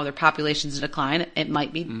numbers now. Their population's in decline. It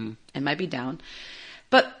might be down.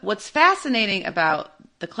 But what's fascinating about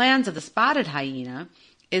the clans of the spotted hyena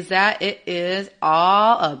is that it is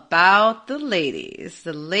all about the ladies.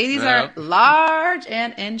 The ladies are large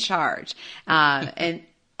and in charge. And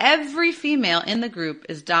every female in the group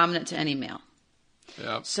is dominant to any male.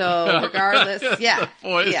 Yep. So regardless, the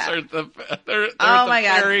boys are they're oh my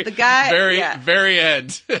God, the guy, very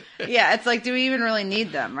end. It's like, do we even really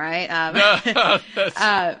need them, right?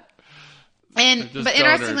 But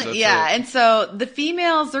interestingly, and so the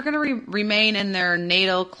females, they're going to remain in their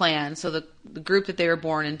natal clan, so the group that they were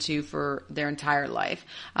born into for their entire life.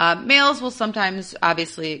 Males will sometimes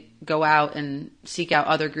obviously go out and seek out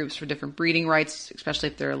other groups for different breeding rights, especially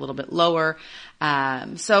if they're a little bit lower.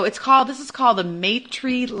 So this is called the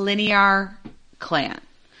matrilinear clan.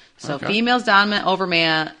 So females dominant over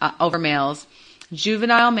males.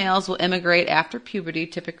 Juvenile males will immigrate after puberty,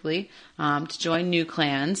 typically, to join new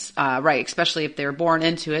clans, especially if they're born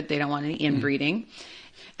into it. They don't want any inbreeding.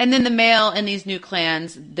 And then the male in these new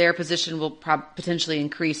clans, their position will potentially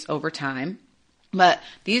increase over time. But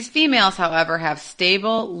these females, however, have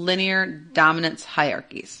stable linear dominance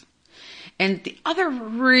hierarchies. And the other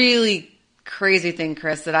really crazy thing,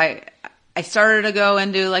 Chris, that I started to go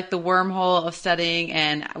into like the wormhole of studying,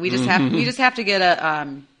 and we just have to get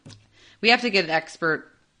an expert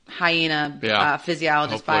hyena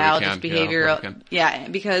physiologist, hopefully biologist,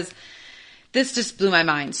 behavioral. Because this just blew my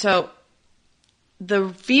mind. So the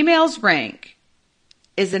female's rank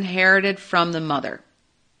is inherited from the mother.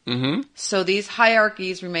 Mm-hmm. So these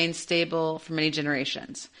hierarchies remain stable for many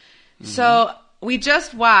generations. Mm-hmm. So we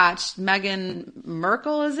just watched Meghan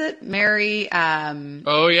Markle, is it? Marry Prince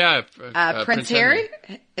Harry?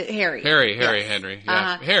 Harry. Henry.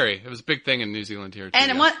 Yeah. Harry. It was a big thing in New Zealand here too.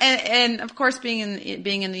 And of course, being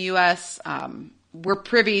in the U.S., we're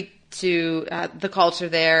privy to the culture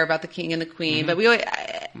there about the king and the queen.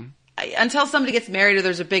 Mm-hmm. But until somebody gets married or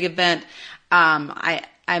there's a big event, I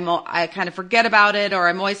kind of forget about it, or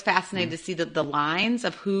I'm always fascinated to see the lines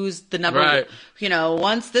of who's the number. Right.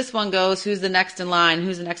 Once this one goes, who's the next in line?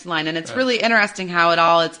 And it's really interesting how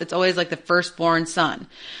it's always like the firstborn son.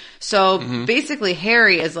 So basically,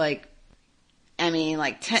 Harry is like,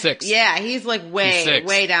 10. 6. Yeah, he's like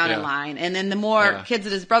way down in line. And then the more kids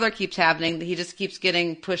that his brother keeps having, he just keeps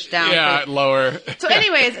getting pushed down. Yeah, lower. So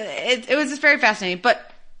anyways, it was just very fascinating.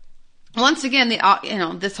 But once again, the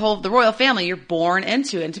royal family, you're born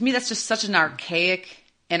into it. And to me, that's just such an archaic,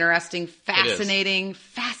 interesting, fascinating.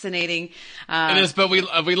 It is, but we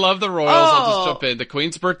love the royals. I'll just jump in. The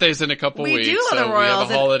Queen's birthday's in a couple weeks. We do love the royals. We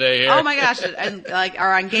have a holiday here. Oh my gosh, and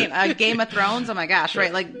are on Game of Thrones. Oh my gosh,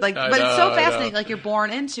 right? But it's so fascinating. Like, you're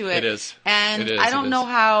born into it. It is. And I don't know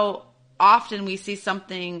how often we see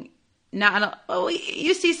something.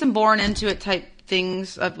 You see some born into it type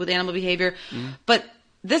things with animal behavior, but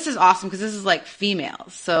this is awesome because this is like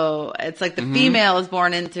females. So it's like the female is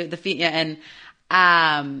born into the female, and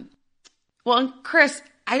Chris,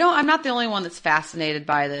 I'm not the only one that's fascinated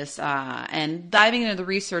by this, and diving into the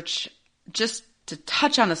research, just to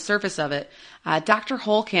touch on the surface of it, Dr.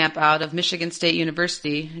 Holkamp out of Michigan State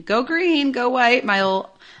University, go green, go white, my old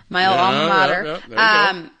alma mater. There you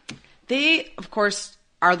go. They, of course,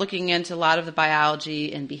 are looking into a lot of the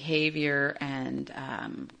biology and behavior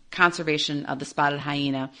and conservation of the spotted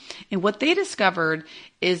hyena. And what they discovered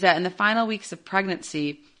is that in the final weeks of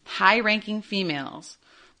pregnancy, high-ranking females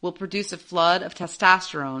will produce a flood of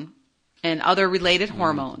testosterone and other related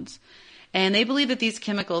hormones. And they believe that these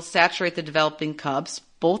chemicals saturate the developing cubs,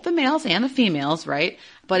 both the males and the females, right?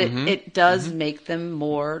 But it does make them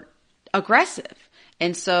more aggressive.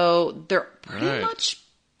 And so they're pretty much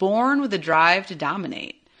born with a drive to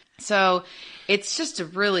dominate. So it's just a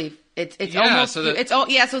really... It's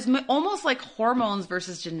almost like hormones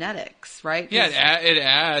versus genetics, right? Yeah, it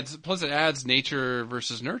adds nature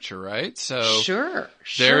versus nurture, right? So sure.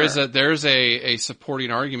 There's a supporting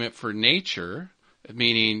argument for nature,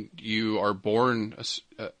 meaning you are born,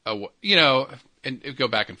 and go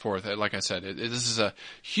back and forth. Like I said, this is a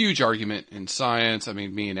huge argument in science. I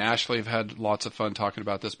mean, me and Ashley have had lots of fun talking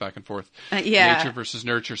about this back and forth. Nature versus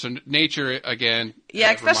nurture. So nature, again.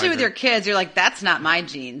 Yeah, especially with your kids. You're like, that's not my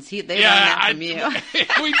genes. They learned that from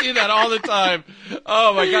you. We do that all the time.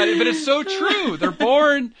 Oh my God. But it's so true.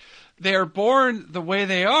 They are born the way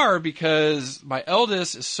they are because my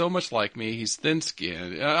eldest is so much like me. He's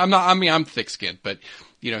thin-skinned. I'm thick-skinned, but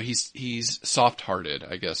he's soft-hearted,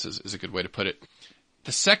 I guess is a good way to put it.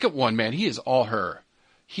 The second one, man, he is all her.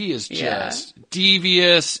 He is just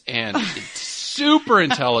devious and super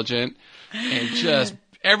intelligent, and just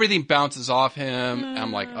everything bounces off him.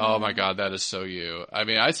 I'm like, oh my God, that is so you. I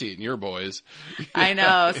mean, I see it in your boys. I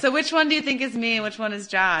know. So which one do you think is me and which one is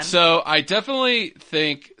John? So I definitely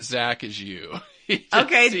think Zach is you.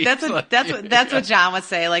 Okay, that's what John would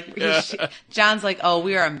say. Like, John's like, oh,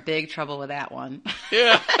 we are in big trouble with that one.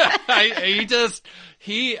 Yeah, and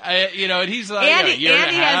he's like a year and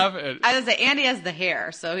a half. I was say Andy has the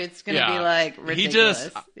hair, so it's going to be like ridiculous.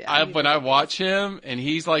 When I watch him, and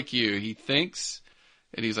he's like you, he thinks,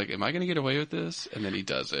 and he's like, "Am I going to get away with this?" And then he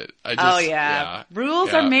does it.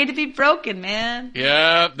 Rules are made to be broken, man.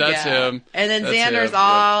 Yeah, that's him. And then Xander's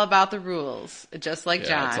all about the rules, just like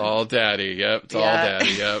John. It's all daddy. Yep, it's all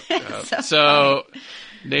daddy. Yep. So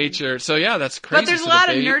nature. So that's crazy. But there's a lot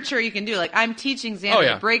of nurture you can do. Like, I'm teaching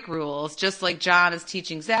Xander to break rules, just like John is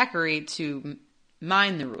teaching Zachary to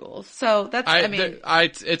mind the rules. So that's, it's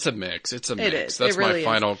a mix. It's a mix. It is. That's really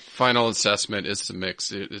my final assessment. It's a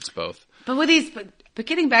mix. It's both. But with but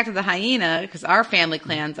getting back to the hyena, because our family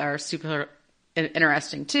clans are super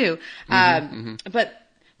interesting too. But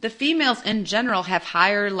the females in general have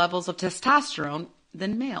higher levels of testosterone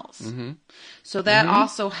than males. So that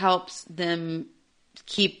also helps them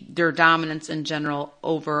keep their dominance in general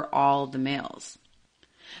over all the males.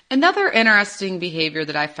 Another interesting behavior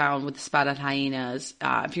that I found with the spotted hyenas,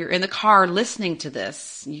 if you're in the car listening to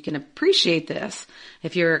this, you can appreciate this.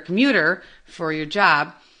 If you're a commuter for your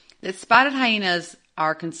job, that spotted hyenas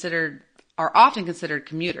are often considered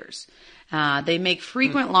commuters. They make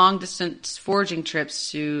frequent long-distance foraging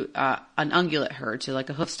trips to an ungulate herd, to like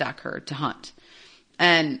a hoofstock herd, to hunt.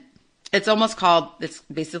 And it's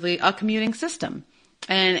basically a commuting system.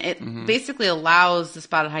 And it basically allows the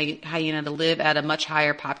spotted hyena to live at a much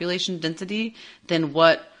higher population density than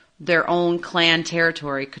what their own clan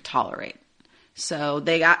territory could tolerate. So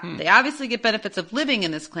they obviously get benefits of living in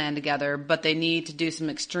this clan together, but they need to do some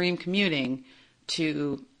extreme commuting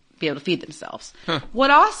to be able to feed themselves. What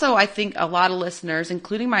also I think a lot of listeners,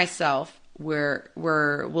 including myself,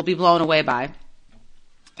 will be blown away by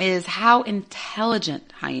is how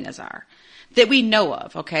intelligent hyenas are that we know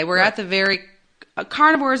of. Okay, we're at the very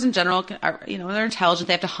carnivores in general are, they're intelligent.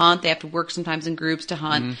 They have to hunt. They have to work sometimes in groups to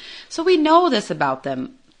hunt. So we know this about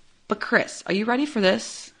them. But Chris, are you ready for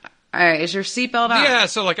this? All right, is your seatbelt on? Yeah,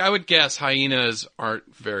 so I would guess hyenas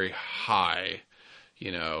aren't very high,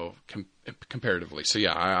 comparatively. So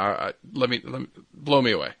yeah, let me blow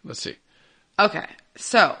me away. Let's see. Okay,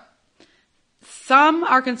 so some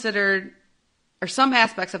are considered, or some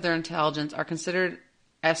aspects of their intelligence are considered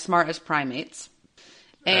as smart as primates.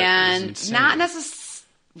 And not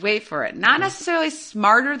wait for it, not necessarily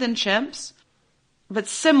smarter than chimps, but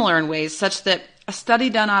similar in ways such that a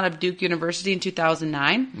study done out of Duke University in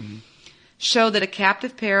 2009 showed that a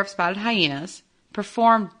captive pair of spotted hyenas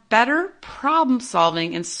performed better problem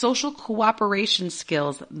solving and social cooperation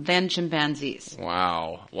skills than chimpanzees.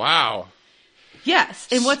 Wow. Yes.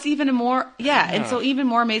 And what's even more, and so even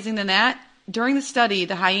more amazing than that, during the study,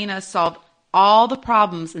 the hyenas solved all the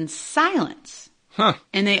problems in silence. Huh.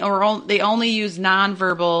 And they only use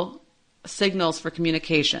nonverbal signals for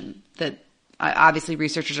communication. That obviously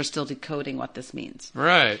researchers are still decoding what this means.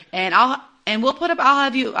 Right. And we'll put up.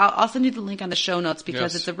 I'll send you the link on the show notes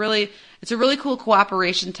because it's a really cool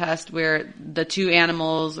cooperation test where the two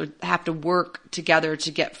animals have to work together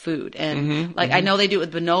to get food. And I know they do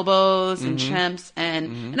it with bonobos and chimps,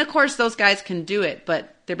 and of course those guys can do it.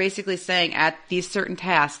 But they're basically saying at these certain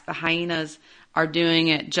tasks, the hyenas are doing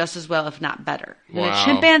it just as well, if not better, than a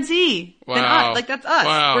chimpanzee. Wow. Than us. That's us.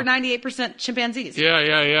 Wow. We're 98% chimpanzees.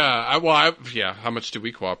 Yeah. How much do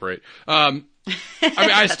we cooperate? I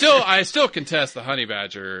still contest the honey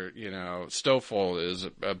badger. Stoffel is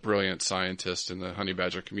a brilliant scientist in the honey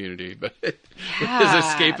badger community, but his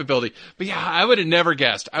escapability. But yeah, I would have never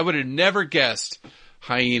guessed.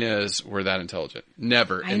 Hyenas were that intelligent.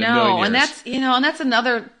 Never in a million years. And that's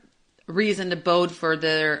another reason to bode for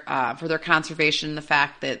their conservation. The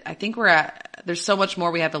fact that I think there's so much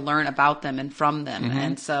more we have to learn about them and from them,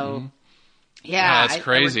 and so that's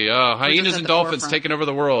crazy. Hyenas and dolphins taking over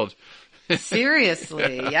the world.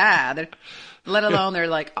 Seriously, yeah. Let alone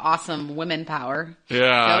their awesome women power. Go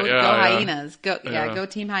hyenas. Go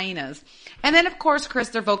team hyenas. And then of course, Chris,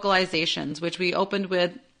 their vocalizations, which we opened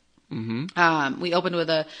with. We opened with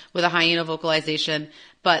a hyena vocalization,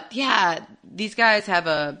 but these guys have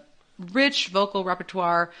a rich vocal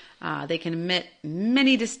repertoire. They can emit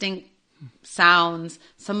many distinct sounds.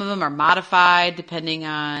 Some of them are modified depending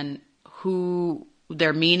on who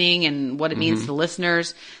their meaning and what it means to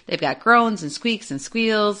listeners. They've got groans and squeaks and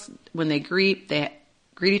squeals. When they greet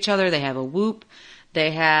each other, they have a whoop.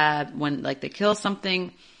 They have, when they kill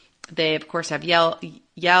something, they of course have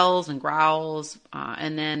yells and growls.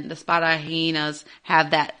 And then the spotted hyenas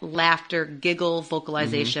have that laughter giggle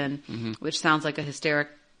vocalization, which sounds like a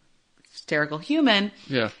hysterical human.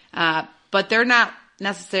 Yeah. But they're not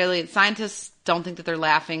necessarily, scientists don't think that they're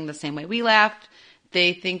laughing the same way we laughed.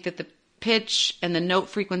 They think that the pitch and the note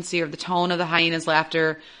frequency or the tone of the hyena's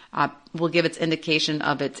laughter will give its indication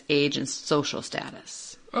of its age and social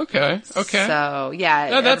status. Okay. So, yeah.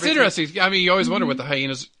 No, that's interesting. I mean, you always wonder what the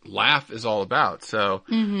hyena's laugh is all about. So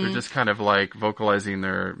they're just kind of vocalizing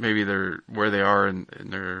where they are in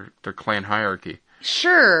their clan hierarchy.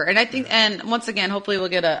 Sure. And I think, and once again, hopefully we'll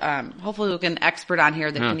get an expert on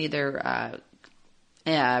here that can either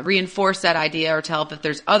reinforce that idea or tell if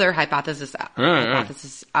there's other hypothesis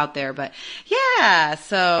out there. But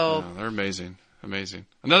so they're amazing.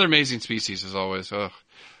 Another amazing species as always.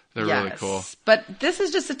 They're really cool. But this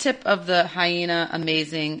is just the tip of the hyena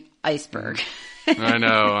amazing iceberg. I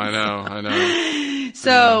know.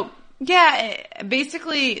 So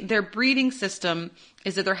basically their breeding system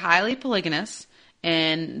is that they're highly polygynous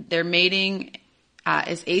and their mating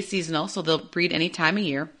is aseasonal, so they'll breed any time of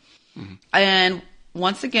year. And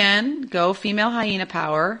once again, go female hyena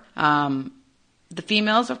power. The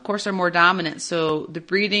females, of course, are more dominant, so the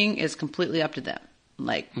breeding is completely up to them.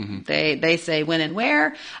 They say when and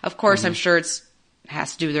where. Of course, I'm sure it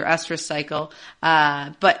has to do with their estrus cycle,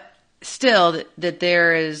 but still, that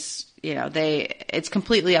there is, it's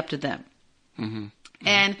completely up to them.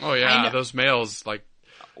 And those males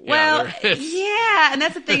and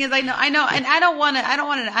that's the thing is I know, and I don't want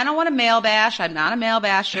to male bash. I'm not a male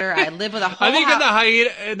basher. I live with a whole. I think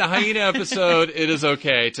in the hyena episode, it is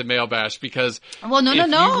okay to male bash because you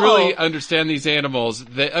really understand these animals,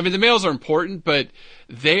 the males are important, but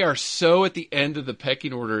they are so at the end of the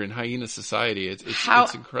pecking order in hyena society. It's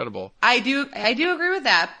incredible. I do agree with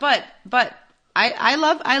that, but I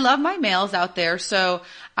love my males out there. So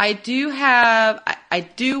I do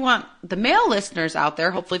want the male listeners out there,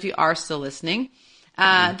 hopefully if you are still listening,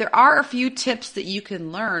 There are a few tips that you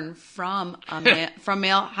can learn from from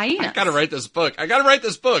male hyenas. I gotta write this book. Yeah, I gotta write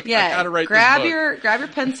this book. grab your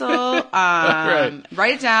pencil, Right.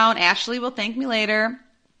 write it down. Ashley will thank me later.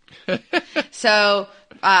 So,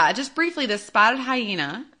 just briefly, the spotted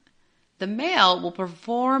hyena, the male will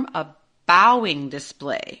perform a bowing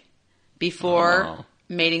display before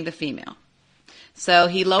mating the female. So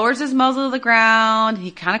he lowers his muzzle to the ground.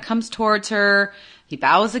 He kind of comes towards her. He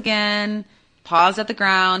bows again, paws at the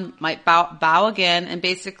ground, might bow again, and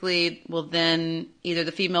basically will then either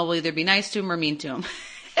the female will either be nice to him or mean to him.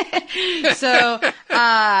 So,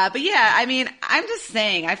 but yeah, I mean, I'm just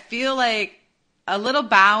saying, I feel like a little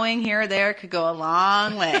bowing here or there could go a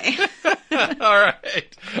long way. All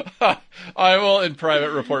right. I will in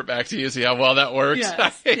private report back to you, see how well that works.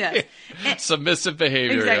 Yes. Submissive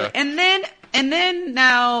behavior. Exactly. Yeah. And then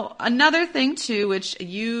now another thing too, which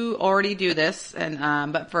you already do this,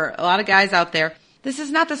 and but for a lot of guys out there, this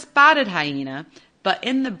is not the spotted hyena, but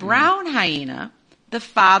in the brown hyena, the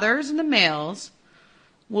fathers and the males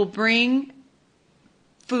will bring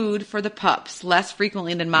food for the pups less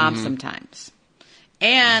frequently than moms sometimes.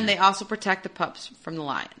 And they also protect the pups from the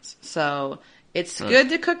lions. So it's good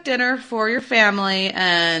to cook dinner for your family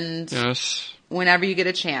and whenever you get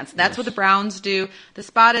a chance. That's what the browns do. The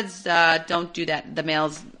spotteds don't do that. The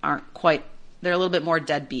males aren't quite, they're a little bit more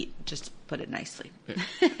deadbeat, just to put it nicely.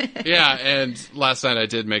 Yeah, and last night I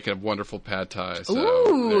did make a wonderful pad thai. So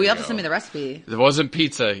Ooh, you have to send me the recipe. It wasn't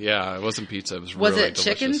pizza. Yeah, it wasn't pizza. It was really it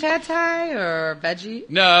chicken delicious. pad thai or veggie?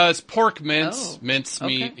 No, it's pork mince, Oh, minced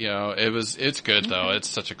meat. okay. You know, it's good though. It's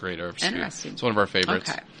such a great herb. Interesting. It's one of our favorites.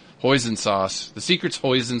 Okay. Hoisin sauce. The secret's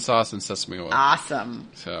hoisin sauce and sesame oil. Awesome.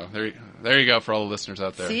 So there you go for all the listeners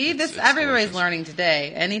out there. See, It's everybody's delicious. learning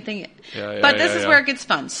today. Anything, Yeah, but this is yeah. where it gets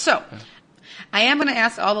fun. So, I am going to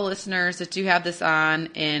ask all the listeners that do have this on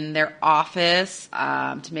in their office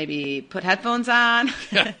to maybe put headphones on.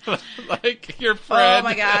 Like your friend. Oh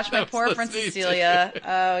my gosh, my that poor was friend listening Cecilia.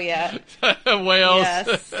 Oh yeah. to Wales.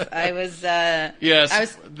 Yes, I was.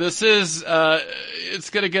 Yes, this is. It's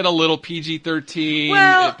going to get a little PG-13,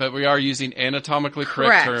 Well, but we are using anatomically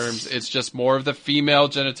correct correct. terms. It's just more of the female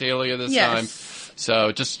genitalia this Yes. time.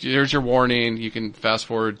 So just here's your warning. You can fast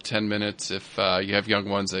forward 10 minutes if you have young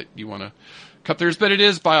ones that you want to cut theirs. But it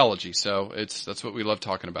is biology, so that's what we love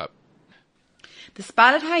talking about. The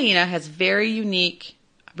spotted hyena has very unique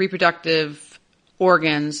reproductive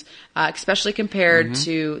organs, especially compared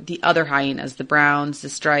to the other hyenas, the browns, the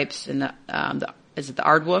stripes, and the is it the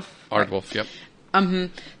aardwolf? Aardwolf, yep.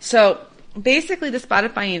 So basically, the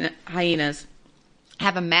spotted hyenas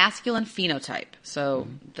have a masculine phenotype. So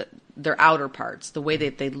their outer parts, the way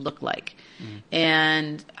that they look like,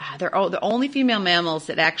 and they're the only female mammals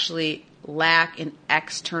that actually lack an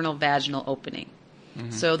external vaginal opening.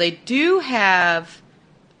 So they do have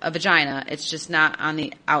a vagina. It's just not on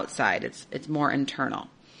the outside. It's more internal.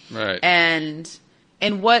 Right. And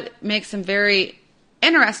what makes them very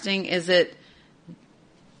interesting is that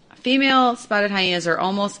female spotted hyenas are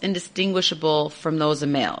almost indistinguishable from those of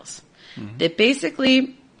males. That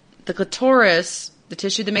basically the clitoris, the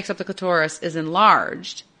tissue that makes up the clitoris, is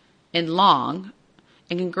enlarged and long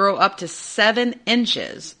and can grow up to 7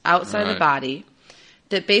 inches outside the body.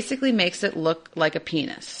 That basically makes it look like a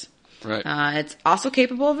penis. Right. It's also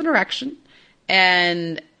capable of an erection,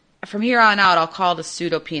 and from here on out, I'll call it a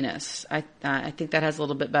pseudopenis. I think that has a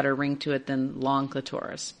little bit better ring to it than long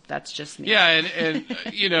clitoris. That's just me. Yeah, and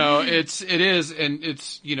you know, it is, and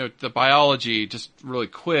it's, you know, the biology, just really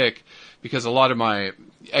quick, because a lot of my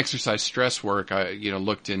exercise stress work, I, you know,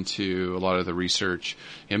 looked into a lot of the research,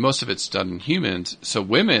 and most of it's done in humans. So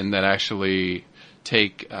women that actually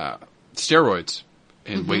take steroids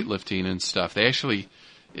in weightlifting and stuff, they actually,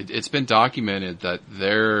 it's been documented that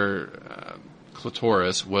their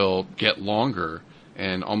clitoris will get longer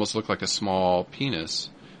and almost look like a small penis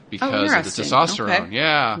because of the interesting. testosterone. Okay.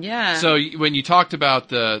 Yeah. Yeah. So when you talked about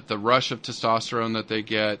the rush of testosterone that they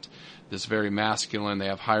get, this very masculine, they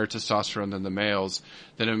have higher testosterone than the males,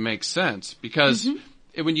 then it makes sense. Because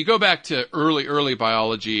when you go back to early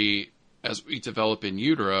biology, as we develop in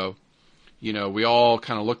utero, you know, we all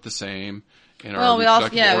kind of look the same. In our we all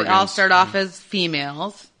reproductive we all organs. start off as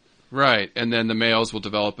females. Right, and then the males will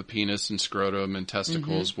develop a penis and scrotum and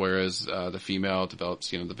testicles, whereas the female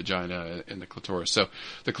develops, you know, the vagina and the clitoris. So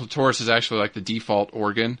the clitoris is actually like the default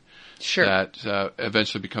organ that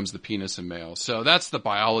eventually becomes the penis in males. So that's the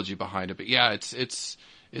biology behind it. But yeah, it's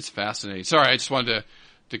fascinating. Sorry, I just wanted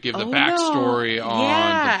to give the backstory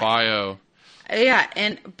on the bio.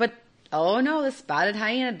 Yeah, but Oh no, the spotted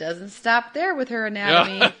hyena doesn't stop there with her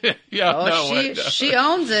anatomy. She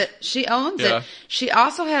owns it. She owns it. She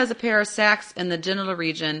also has a pair of sacs in the genital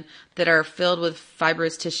region that are filled with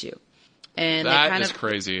fibrous tissue. And that is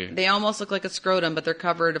crazy. They almost look like a scrotum, but they're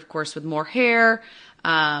covered, of course, with more hair.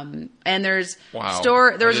 And there's a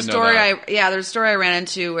story I ran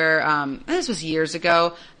into where this was years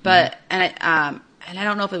ago, but and I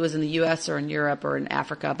don't know if it was in the U.S. or in Europe or in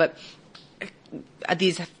Africa, but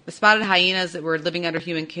these spotted hyenas that were living under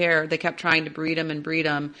human care, they kept trying to breed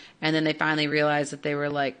them, and then they finally realized that they were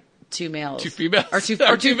like two males, two females, or two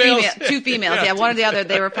females. Yeah, one or the other.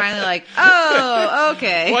 They were finally like, oh,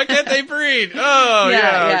 okay. Why can't they breed? Oh,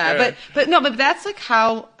 yeah. Okay. But that's like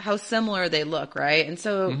how similar they look, right? And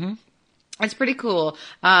so it's pretty cool.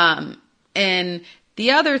 And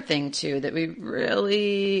the other thing too that we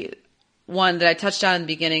really one that I touched on in the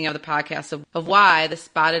beginning of the podcast of why the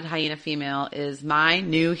spotted hyena female is my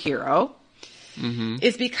new hero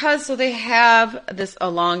is because they have this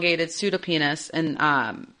elongated pseudopenis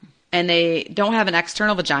and they don't have an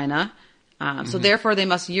external vagina. So therefore they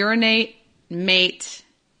must urinate, mate,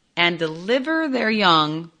 and deliver their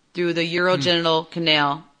young through the urogenital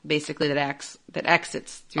canal, basically that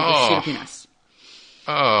exits through the pseudopenis.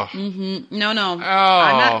 Oh. No.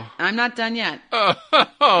 Oh. I'm not done yet. Oh.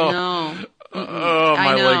 No. Oh,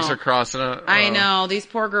 my legs are crossing it. Oh. I know these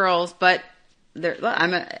poor girls, but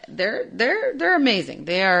they're amazing.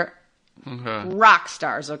 They are rock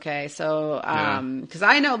stars. Okay, so because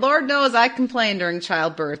I know, Lord knows, I complained during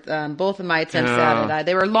childbirth. Both of my attempts at it,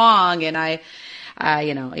 they were long, and it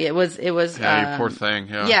was. Yeah, you poor thing.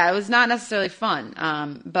 Yeah. Yeah, it was not necessarily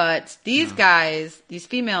fun. But these guys, these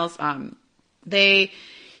females, they,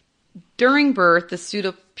 during birth, the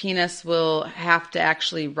pseudopenis will have to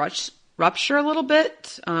actually rupture a little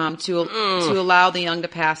bit to allow the young to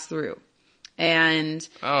pass through. And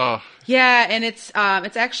and it's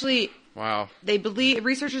actually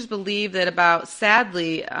researchers believe that about,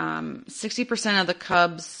 sadly, 60% of the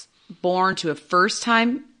cubs born to a first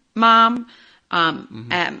time mom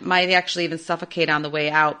might actually even suffocate on the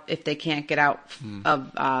way out if they can't get out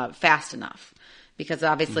fast enough. Because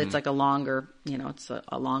obviously it's like a longer, it's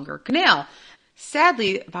a longer canal.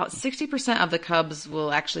 Sadly, about 60% of the cubs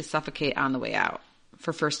will actually suffocate on the way out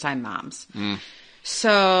for first-time moms.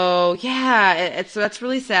 So, that's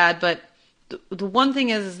really sad. But the one thing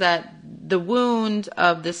is that the wound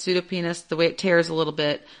of the pseudopenis, the way it tears a little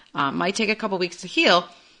bit, might take a couple weeks to heal.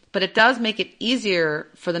 But it does make it easier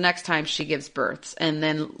for the next time she gives births. And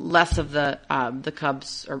then less of the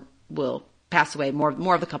cubs will pass away.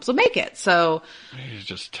 More of the cubs will make it. So it's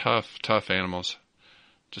just tough animals.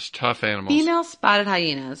 Just tough animals. Female spotted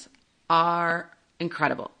hyenas are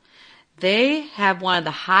incredible. They have one of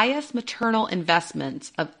the highest maternal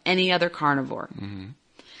investments of any other carnivore.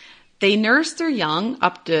 They nurse their young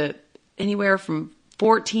up to anywhere from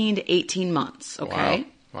 14 to 18 months. Okay.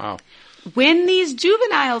 Wow. When these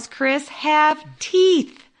juveniles, Chris, have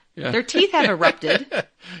teeth, their teeth have erupted.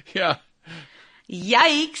 Yeah.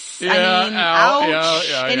 Yikes. Yeah, I mean, ouch.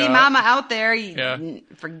 Yeah, Any mama out there,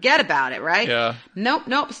 forget about it, right? Yeah.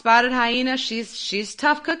 Nope. Spotted hyena, she's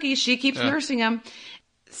tough cookie. She keeps nursing them.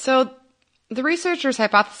 So the researchers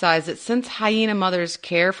hypothesized that since hyena mothers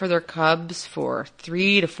care for their cubs for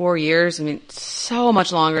 3 to 4 years, I mean, so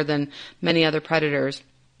much longer than many other predators,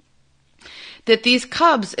 that these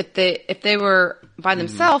cubs, if they were by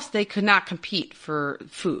themselves, they could not compete for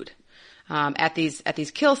food at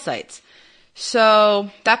these kill sites.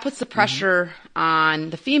 So that puts the pressure on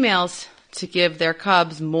the females to give their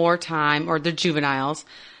cubs more time, or their juveniles,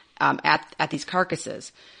 at these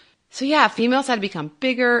carcasses. So females had to become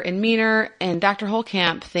bigger and meaner, and Dr.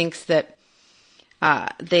 Holkamp thinks that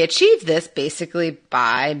they achieved this basically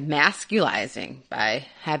by masculizing, by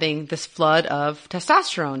having this flood of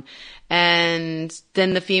testosterone. And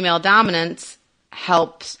then the female dominance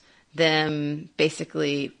helps them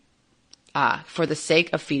basically for the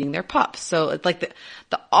sake of feeding their pups. So it's like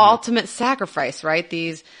the ultimate sacrifice, right?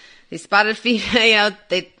 These spotted female,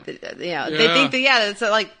 they think that, it's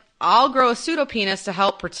like, I'll grow a pseudopenis to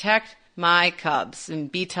help protect my cubs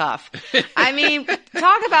and be tough. I mean,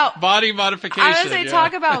 talk about body modification. I was going to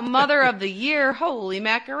talk about mother of the year. Holy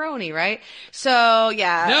macaroni, right? So,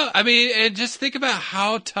 yeah. No, I mean, and just think about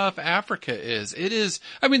how tough Africa is. It is,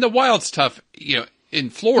 I mean, the wild's tough,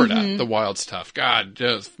 in Florida, the wild's tough. God,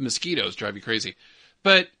 those mosquitoes drive you crazy.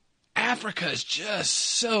 But Africa is just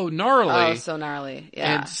so gnarly. Oh, so gnarly.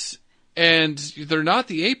 Yeah. And they're not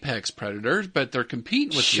the apex predators, but they're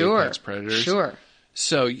competing with the apex predators. Sure.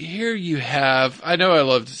 So here you have, I know I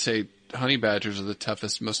love to say honey badgers are the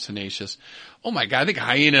toughest, most tenacious. Oh my God, I think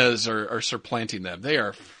hyenas are supplanting them. They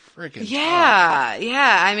are freaking Yeah.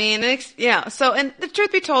 I mean, so, and the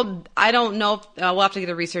truth be told, I don't know if, we'll have to get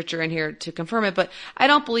a researcher in here to confirm it, but I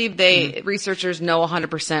don't believe researchers know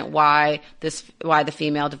 100% why the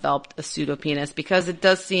female developed a pseudopenis, because it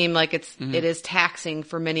does seem like it is taxing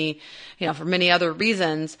for many other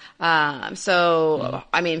reasons.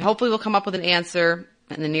 I mean, hopefully we'll come up with an answer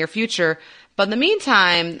in the near future. But in the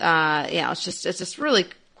meantime, it's just really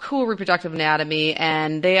cool reproductive anatomy,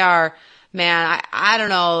 and they are, man, I don't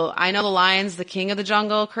know. I know the lion's the king of the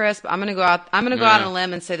jungle, Chris, but I'm going to go out on a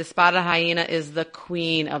limb and say the spotted hyena is the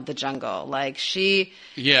queen of the jungle. Like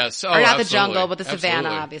yes. Or not the jungle, but the savannah,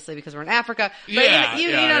 obviously, because we're in Africa. But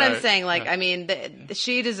you know what I'm saying? Like, I mean,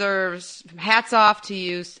 she deserves hats off to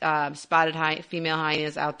you, spotted female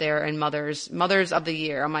hyenas out there, and mothers of the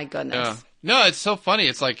year. Oh my goodness. Yeah. No, it's so funny.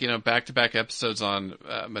 It's like, back-to-back episodes on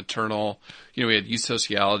maternal. We had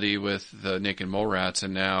eusociality with the naked mole rats,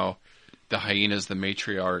 and now the hyena's the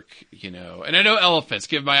matriarch, And I know elephants.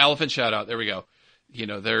 Give my elephant shout out. There we go.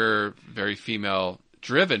 They're very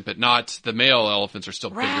female-driven, but not the male elephants are still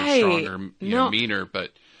bigger, stronger, meaner, but...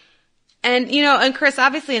 And Chris,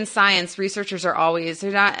 obviously in science, researchers are always, they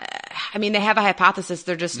have a hypothesis.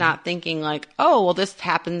 They're just not thinking like, oh, well, this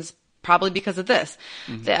happens probably because of this.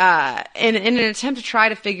 In an attempt to try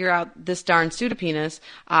to figure out this darn pseudopenis,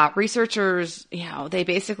 researchers, they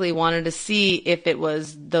basically wanted to see if it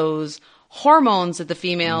was those hormones that the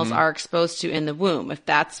females are exposed to in the womb, if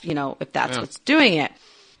that's what's doing it.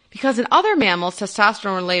 Because in other mammals,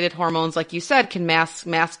 testosterone-related hormones, like you said, can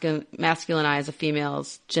masculinize a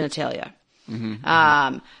female's genitalia.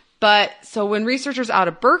 But so when researchers out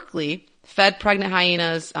of Berkeley fed pregnant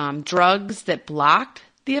hyenas drugs that blocked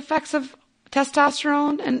the effects of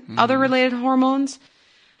testosterone and other related hormones,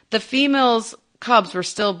 the females' cubs were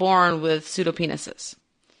still born with pseudopenises.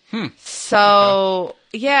 So,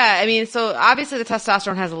 so obviously the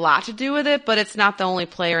testosterone has a lot to do with it, but it's not the only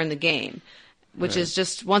player in the game, which is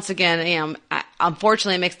just, once again,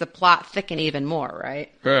 unfortunately it makes the plot thicken even more,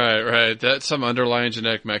 right? Right. That's some underlying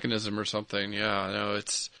genetic mechanism or something. Yeah, no,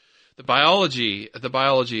 it's the biology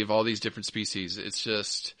of all these different species. It's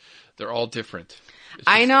just, they're all different.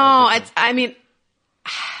 I know.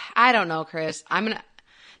 I don't know, Chris. I'm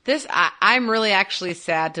really actually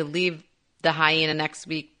sad to leave the hyena next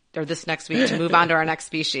week to move on to our next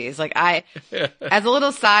species. Like as a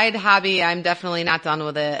little side hobby, I'm definitely not done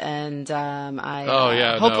with it. And,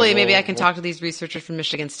 hopefully maybe I can talk to these researchers from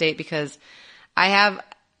Michigan State, because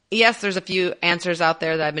there's a few answers out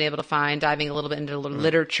there that I've been able to find, diving a little bit into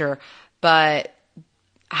literature, but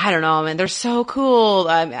I don't know, man. They're so cool.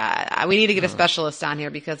 We need to get a specialist on here,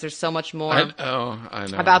 because there's so much more I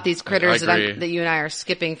know. about these critters that you and I are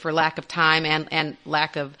skipping for lack of time and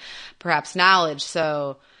lack of perhaps knowledge.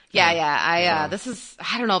 So this is,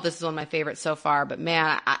 I don't know if this is one of my favorites so far, but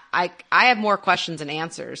man, I have more questions than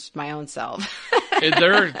answers my own self.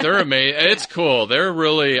 They're amazing. It's cool. They're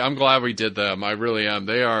really, I'm glad we did them. I really am.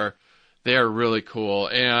 They are really cool.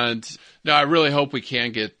 And no, I really hope we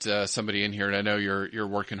can get somebody in here, and I know you're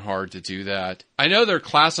working hard to do that. I know they're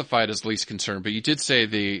classified as least concern, but you did say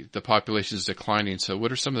the population is declining. So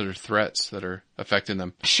what are some of their threats that are affecting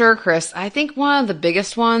them? Sure, Chris. I think one of the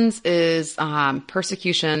biggest ones is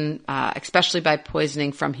persecution, especially by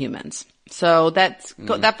poisoning from humans. So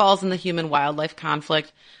that falls in the human-wildlife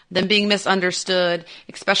conflict. Them being misunderstood,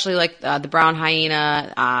 especially like the brown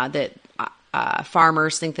hyena, that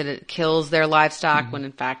farmers think that it kills their livestock when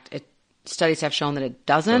in fact studies have shown that it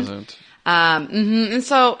doesn't. And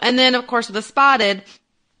then of course with the spotted,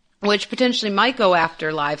 which potentially might go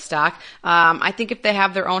after livestock, I think if they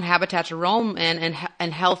have their own habitat to roam in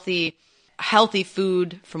and healthy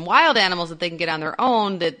food from wild animals that they can get on their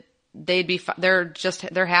own, that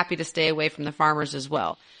they're happy to stay away from the farmers as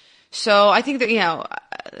well. So I think that,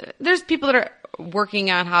 there's people that are working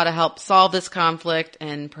on how to help solve this conflict,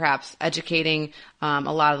 and perhaps educating a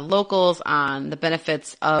lot of the locals on the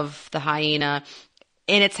benefits of the hyena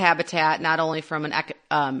in its habitat, not only from an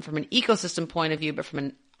ecosystem point of view, but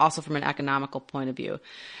also from an economical point of view.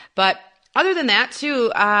 But other than that, too,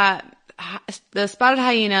 the spotted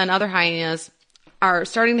hyena and other hyenas are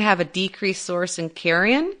starting to have a decreased source in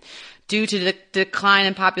carrion due to the decline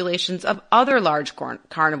in populations of other large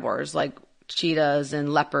carnivores like cheetahs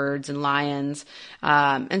and leopards and lions.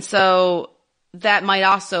 And so that might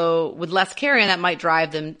also, with less carrion, that might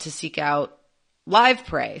drive them to seek out live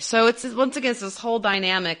prey. So it's, once again, it's this whole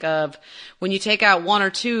dynamic of when you take out one or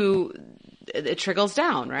two, it trickles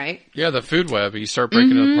down, right? Yeah, the food web. You start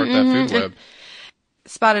breaking apart that food web.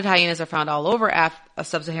 spotted hyenas are found all over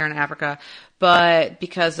sub-Saharan Africa, but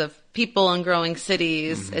because of people and growing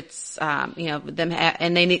cities, it's and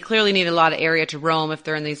they clearly need a lot of area to roam if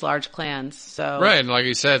they're in these large clans. So right, and like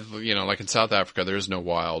you said, like in South Africa, there is no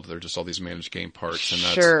wild. There are just all these managed game parks, and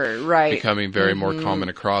that's becoming very more common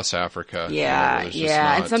across Africa. Yeah,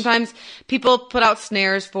 and sometimes people put out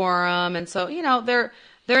snares for them, and so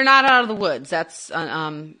they're not out of the woods. That's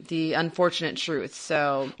the unfortunate truth.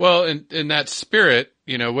 So, well, in that spirit,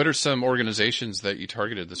 what are some organizations that you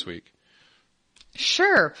targeted this week?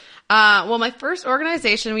 Sure. Well, my first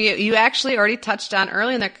organization, you actually already touched on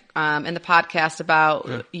early in the podcast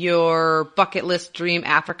about your bucket list dream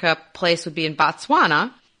Africa place would be in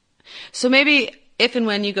Botswana. So maybe if and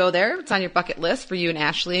when you go there, it's on your bucket list for you and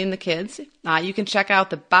Ashley and the kids. You can check out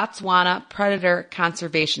the Botswana Predator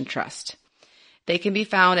Conservation Trust. They can be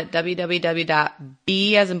found at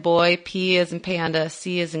www.b as in boy, p as in panda,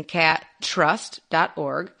 c as in cat,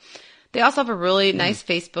 trust.org. They also have a really nice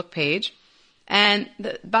Facebook page. And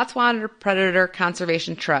the Botswana Predator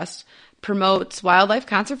Conservation Trust promotes wildlife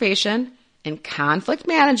conservation and conflict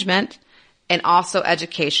management and also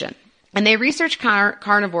education. And they research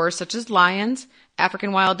carnivores such as lions,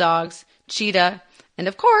 African wild dogs, cheetah, and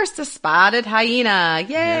of course the spotted hyena.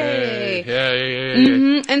 Yay!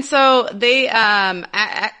 Yay. And so they,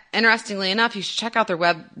 interestingly enough, you should check out their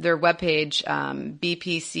webpage,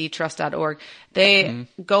 bpctrust.org. They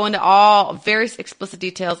go into all very explicit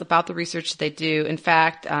details about the research that they do. In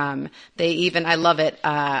fact, I love it,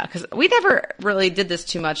 cause we never really did this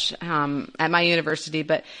too much, at my university,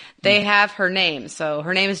 but they have her name. So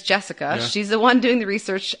her name is Jessica. Yeah. She's the one doing the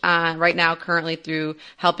research, right now currently through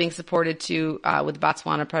helping supported with the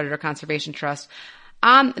Botswana Predator Conservation Trust.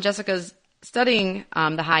 Jessica's studying,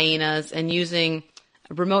 the hyenas and using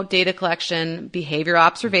remote data collection, behavior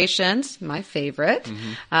observations, my favorite,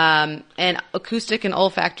 and acoustic and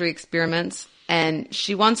olfactory experiments. And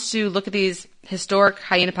she wants to look at these historic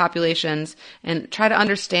hyena populations and try to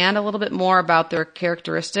understand a little bit more about their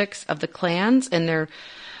characteristics of the clans and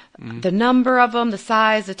the number of them, the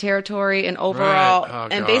size, the territory, and overall. Right. Oh,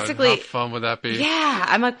 and God. basically, how fun would that be? Yeah,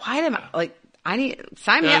 I'm like, why am I like? Sign me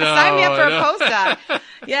up for a postdoc.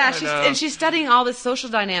 Yeah, she's studying all the social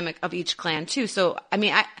dynamic of each clan too. So, I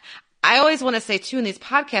mean, I always want to say too in these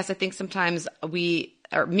podcasts, I think sometimes me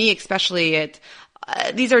especially,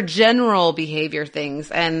 these are general behavior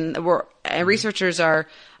things, and researchers are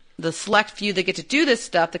the select few that get to do this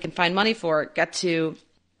stuff that can find money for it, get to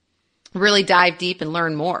really dive deep and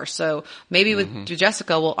learn more. So maybe with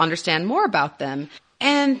Jessica, we'll understand more about them.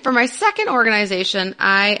 And for my second organization,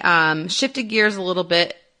 I shifted gears a little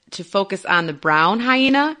bit to focus on the brown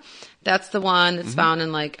hyena. That's the one that's found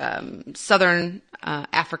in southern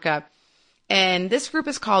Africa. And this group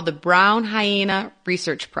is called the Brown Hyena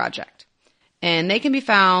Research Project. And they can be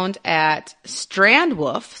found at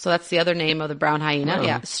Strandwolf. So that's the other name of the brown hyena. Oh,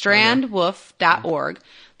 yeah, strandwolf.org.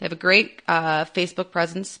 They have a great Facebook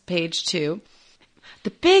presence page too. The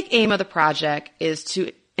big aim of the project is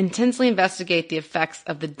to intensely investigate the effects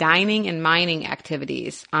of the dining and mining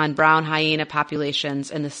activities on brown hyena populations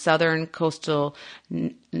in the southern coastal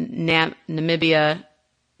Namibia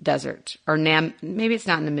desert. Or maybe it's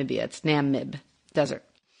not Namibia, it's Namib desert.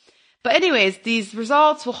 But anyways, these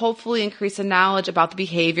results will hopefully increase the knowledge about the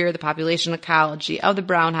behavior, the population ecology of the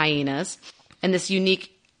brown hyenas and this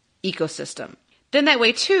unique ecosystem. Then that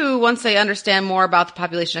way too, once they understand more about the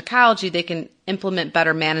population ecology, they can implement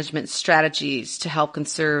better management strategies to help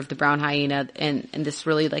conserve the brown hyena in this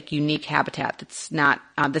really unique habitat that's not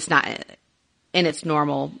in its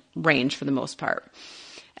normal range for the most part.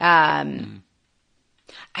 I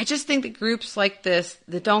just think that groups like this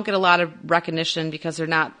that don't get a lot of recognition because they're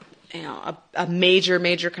not, a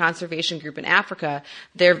major conservation group in Africa,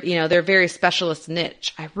 they're very specialist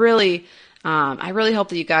niche. I really hope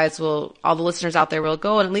that you guys all the listeners out there will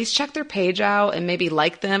go and at least check their page out and maybe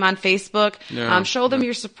like them on Facebook. Yeah, show them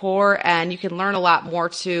your support, and you can learn a lot more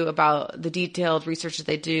too about the detailed research that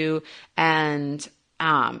they do, and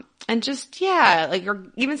just, or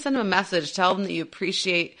even send them a message, tell them that you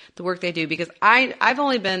appreciate the work they do, because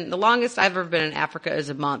the longest I've ever been in Africa is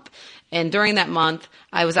a month. And during that month,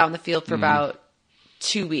 I was out in the field for about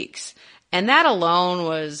 2 weeks. And that alone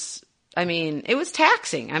was, it was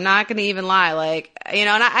taxing. I'm not going to even lie. And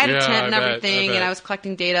I had a tent and everything, and I was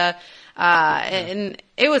collecting data. And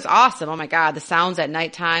it was awesome. Oh my God. The sounds at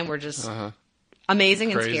nighttime were just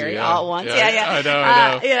amazing and scary all at once. Yeah. I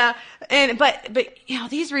know. Yeah. But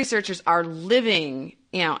these researchers are living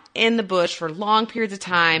in the bush for long periods of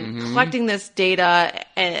time, collecting this data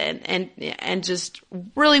and just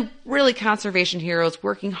really, really conservation heroes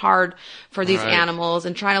working hard for these animals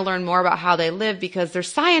and trying to learn more about how they live because they're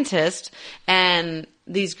scientists, and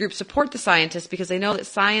these groups support the scientists because they know that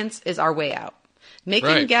science is our way out.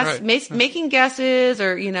 Making guesses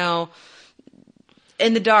or,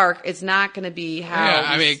 in the dark, it's not going to be how. Yeah,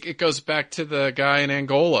 I mean, it goes back to the guy in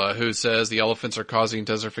Angola who says the elephants are causing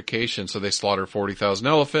desertification, so they slaughter 40,000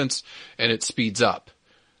 elephants, and it speeds up.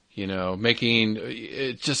 Making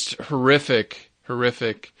it just horrific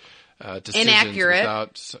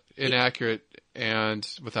decisions inaccurate and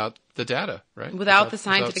without the data, right? Without the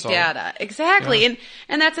scientific data, exactly. Yeah.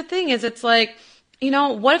 And that's the thing is, it's like,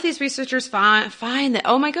 what if these researchers find that,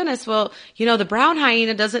 oh my goodness, well, the brown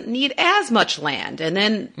hyena doesn't need as much land, and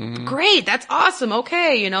then great, that's awesome,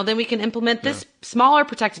 okay, then we can implement this smaller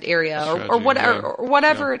protected area or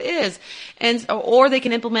whatever it is, or they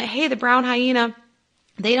can implement, hey, the brown hyena,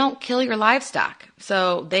 they don't kill your livestock,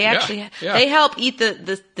 so they actually they help eat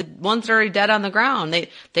the ones that are already dead on the ground.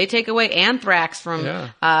 They take away anthrax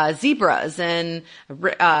from zebras and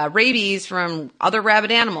rabies from other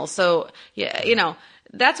rabid animals. So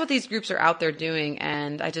that's what these groups are out there doing,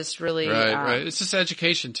 and I just really right. It's just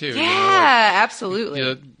education too.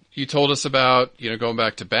 Absolutely. You told us about, going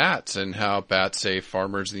back to bats and how bats save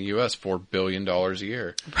farmers in the U.S. $4 billion a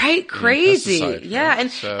year. Right. Crazy. Yeah.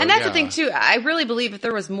 Right? And that's the thing too. I really believe if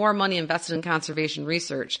there was more money invested in conservation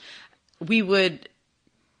research, we would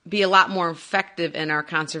be a lot more effective in our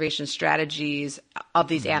conservation strategies of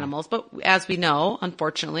these animals. But as we know,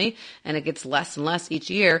 unfortunately, and it gets less and less each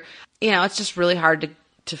year, it's just really hard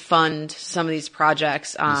to fund some of these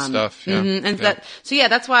projects. Stuff,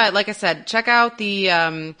 that's why, like I said, check out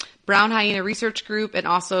the Brown Hyena Research Group and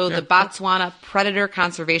also the Botswana Predator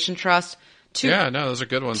Conservation Trust. Those are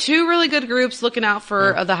good ones. Two really good groups looking out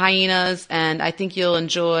for the hyenas, and I think you'll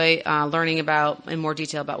enjoy learning in more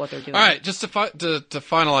detail about what they're doing. All right, just to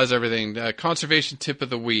finalize everything, conservation tip of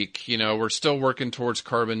the week. We're still working towards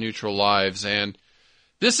carbon neutral lives, and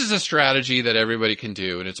this is a strategy that everybody can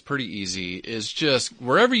do, and it's pretty easy, is just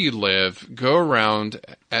wherever you live, go around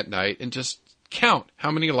at night and just count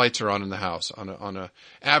how many lights are on in the house on a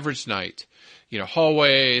average night.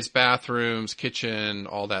 Hallways, bathrooms, kitchen,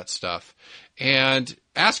 all that stuff. And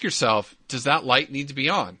ask yourself, does that light need to be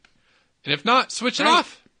on? And if not, switch it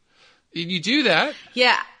off. And you do that.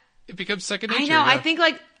 Yeah. It becomes second nature. I know. I think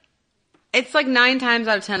it's 9 times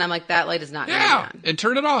out of 10, I'm like, that light is not going to be on. And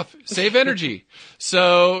turn it off. Save energy.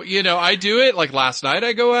 So, I do it. Like last night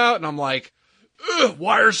I go out and I'm like,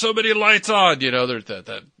 why are so many lights on?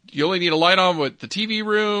 You only need a light on with the TV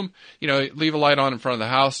room. Leave a light on in front of the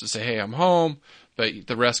house to say, hey, I'm home. But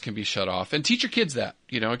the rest can be shut off. And teach your kids that,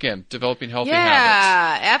 again, developing healthy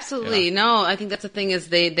habits. Yeah, absolutely. Yeah. No, I think that's the thing is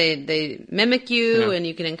they mimic you and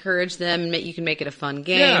you can encourage them. You can make it a fun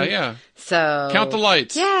game. Yeah. So count the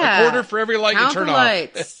lights. Yeah. A quarter for every light you turn off.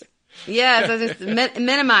 Lights. Yes,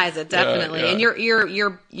 minimize it, definitely. And your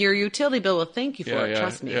utility bill will thank you for it,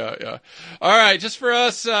 trust me. Yeah. All right, just for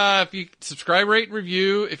us, if you subscribe, rate, and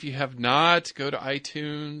review. If you have not, go to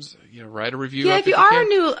iTunes, write a review. Yeah, if you are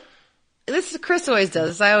new... This is Chris always does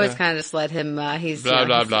this. I always kind of just let him. He's blah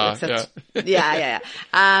blah blah. Yeah.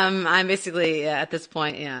 I'm basically at this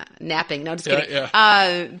point, napping. No, just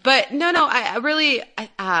kidding. But no. I really,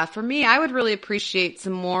 for me, I would really appreciate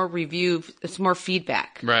some more some more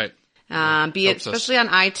feedback. Right. Be it especially on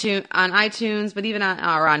iTunes, but even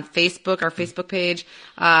on Facebook, our Facebook page.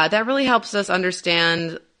 That really helps us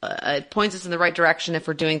understand. It points us in the right direction if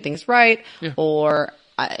we're doing things right, or.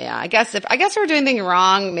 I guess we're doing things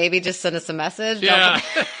wrong, maybe just send us a message. Yeah.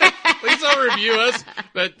 Please don't review us,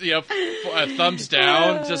 but thumbs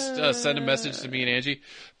down. Just send a message to me and Angie.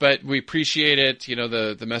 But we appreciate it.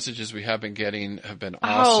 The messages we have been getting have been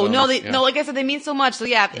awesome. Oh no, no, like I said, they mean so much. So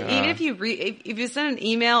even if you send an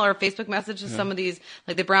email or a Facebook message to some of these,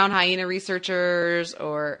 like the Brown Hyena researchers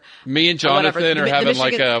or me and Jonathan are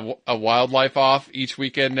having a wildlife off each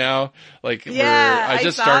weekend now. I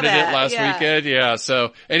just started it last weekend. Yeah.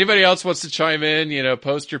 So anybody else wants to chime in,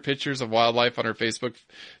 post your pictures of wildlife on our Facebook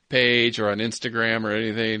page or on Instagram or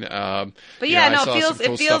anything. But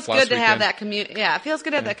it feels good to have that community. Yeah, it feels good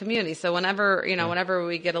to have that community. So whenever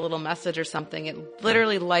we get a little message or something, it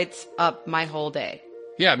literally lights up my whole day.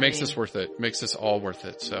 Yeah, it makes this worth it. Makes this all worth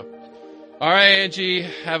it. So, all right, Angie,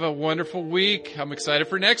 have a wonderful week. I'm excited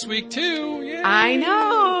for next week too. Yay. I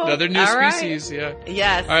know. Another new species. Yeah.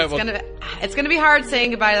 Yes. All right, it's gonna be hard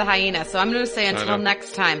saying goodbye to the hyena. So I'm gonna say until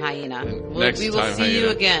next time, hyena. We will see you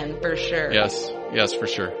again for sure. Yes, for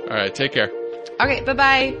sure. All right, take care. Okay,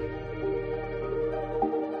 bye-bye.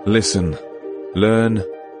 Listen. learn,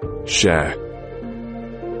 share.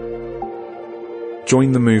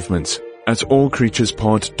 Join the movement at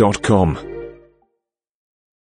allcreaturespod.com.